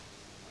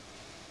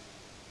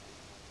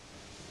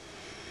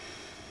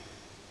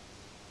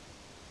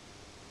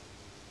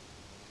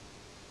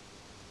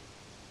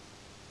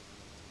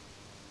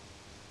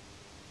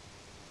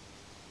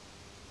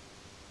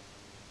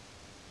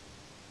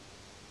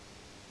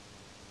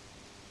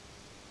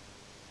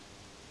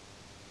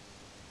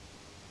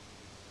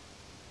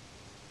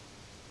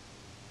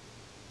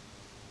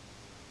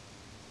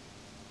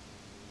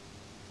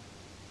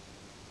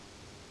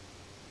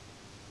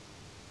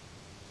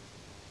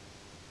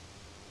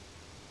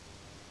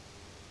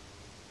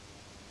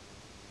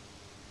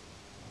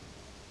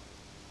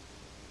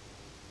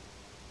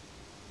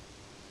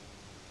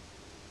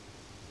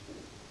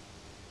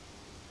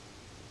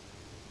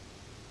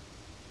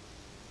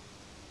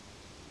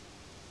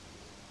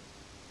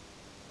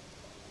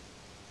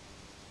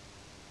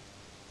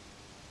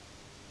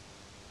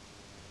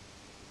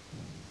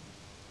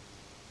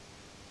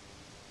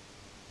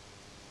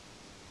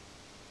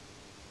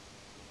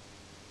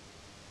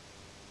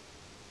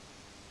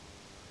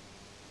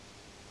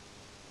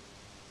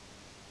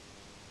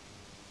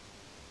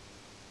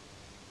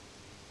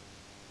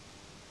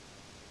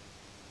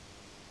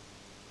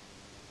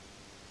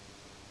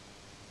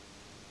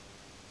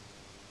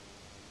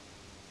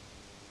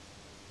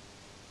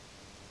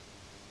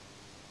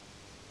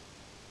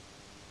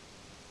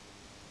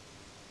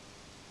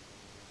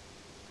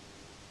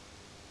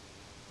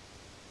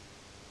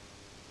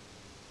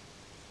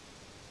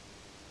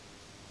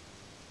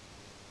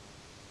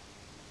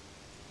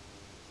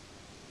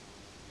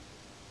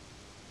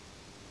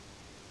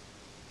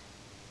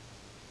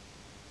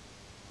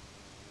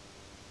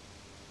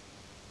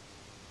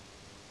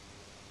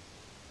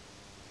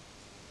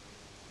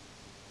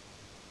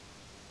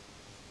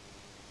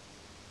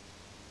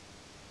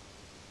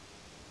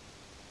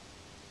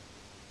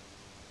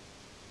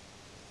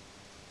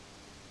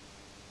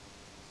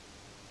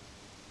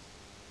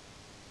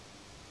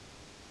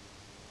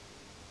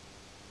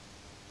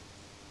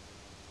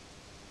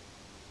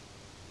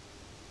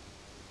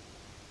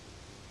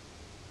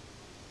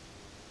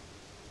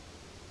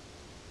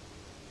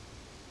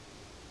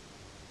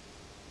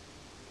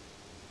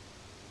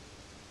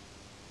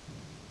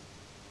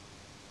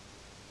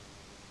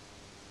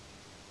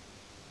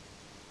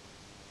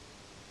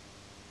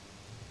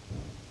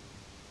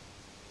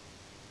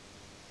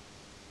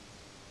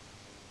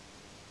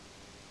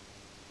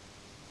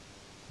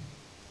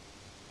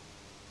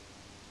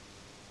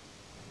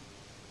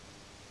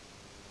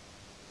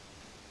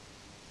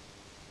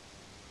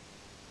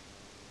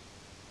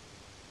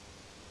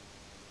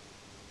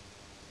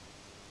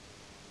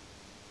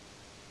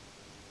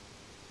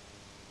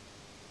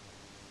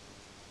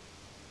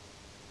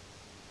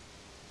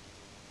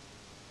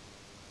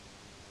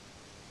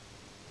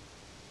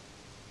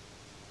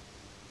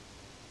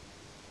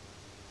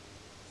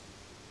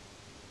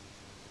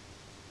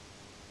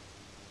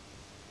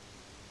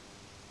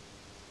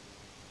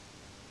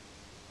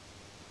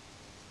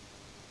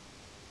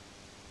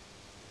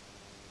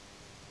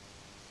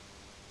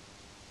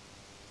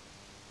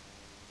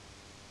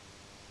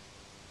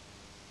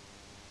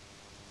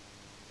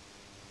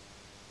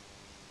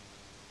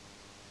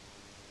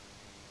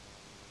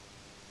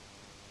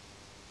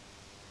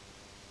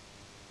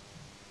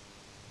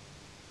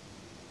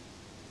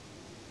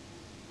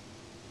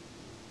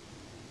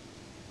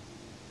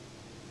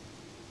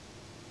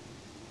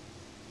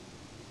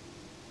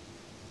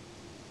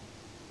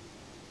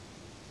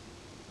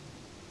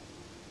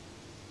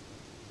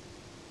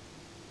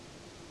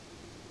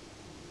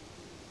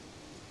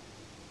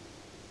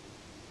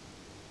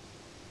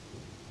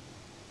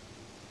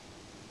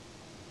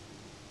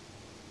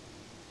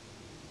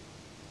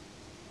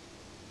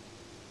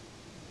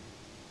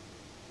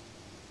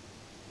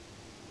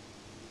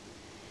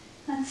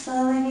 Let's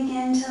slowly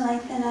begin to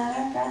lengthen out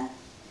our breath.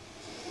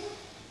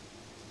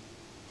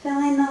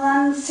 Filling the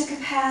lungs to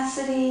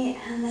capacity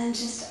and then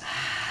just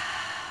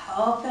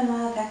open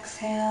mouth,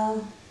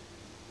 exhale.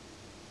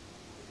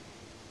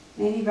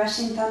 Maybe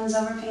brushing thumbs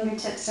over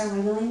fingertips or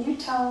wiggling your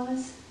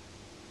toes.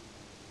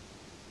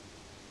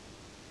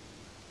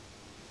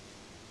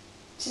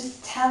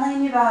 Just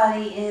telling your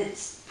body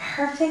it's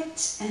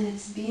perfect and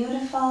it's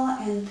beautiful,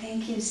 and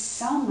thank you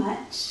so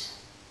much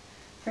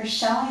for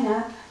showing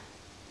up.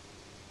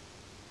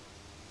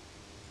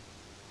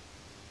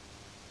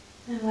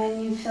 And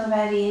when you feel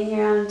ready, in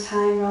your own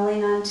time,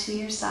 rolling onto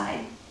your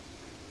side,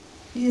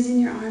 using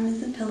your arm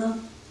as a pillow.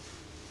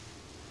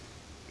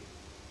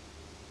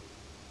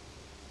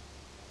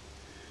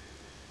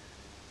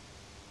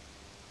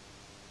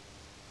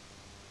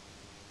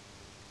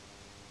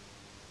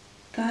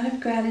 Thought of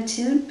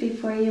gratitude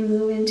before you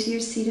move into your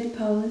seated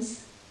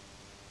pose.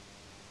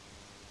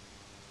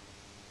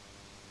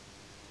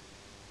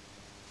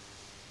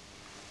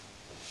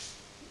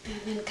 And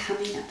then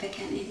coming up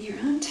again in your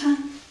own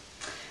time.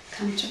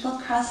 Comfortable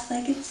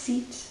cross-legged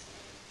seat.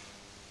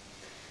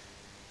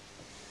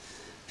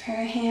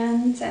 Prayer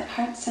hands at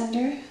heart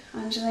center,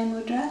 Anjali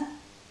Mudra.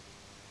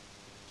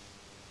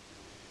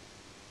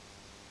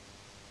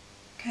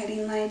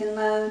 Guiding light and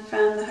love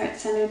from the heart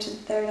center to the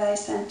third eye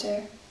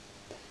center.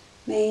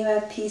 May you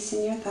have peace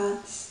in your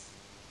thoughts.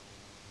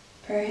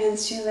 Prayer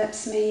hands to your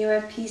lips. May you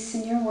have peace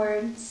in your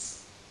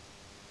words.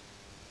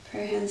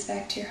 Prayer hands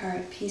back to your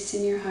heart. Peace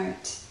in your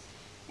heart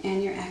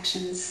and your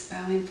actions.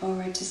 Bowing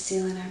forward to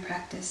seal in our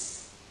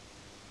practice.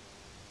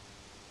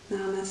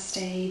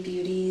 Namaste,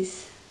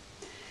 beauties.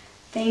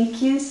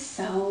 Thank you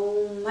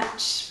so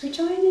much for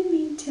joining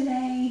me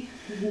today.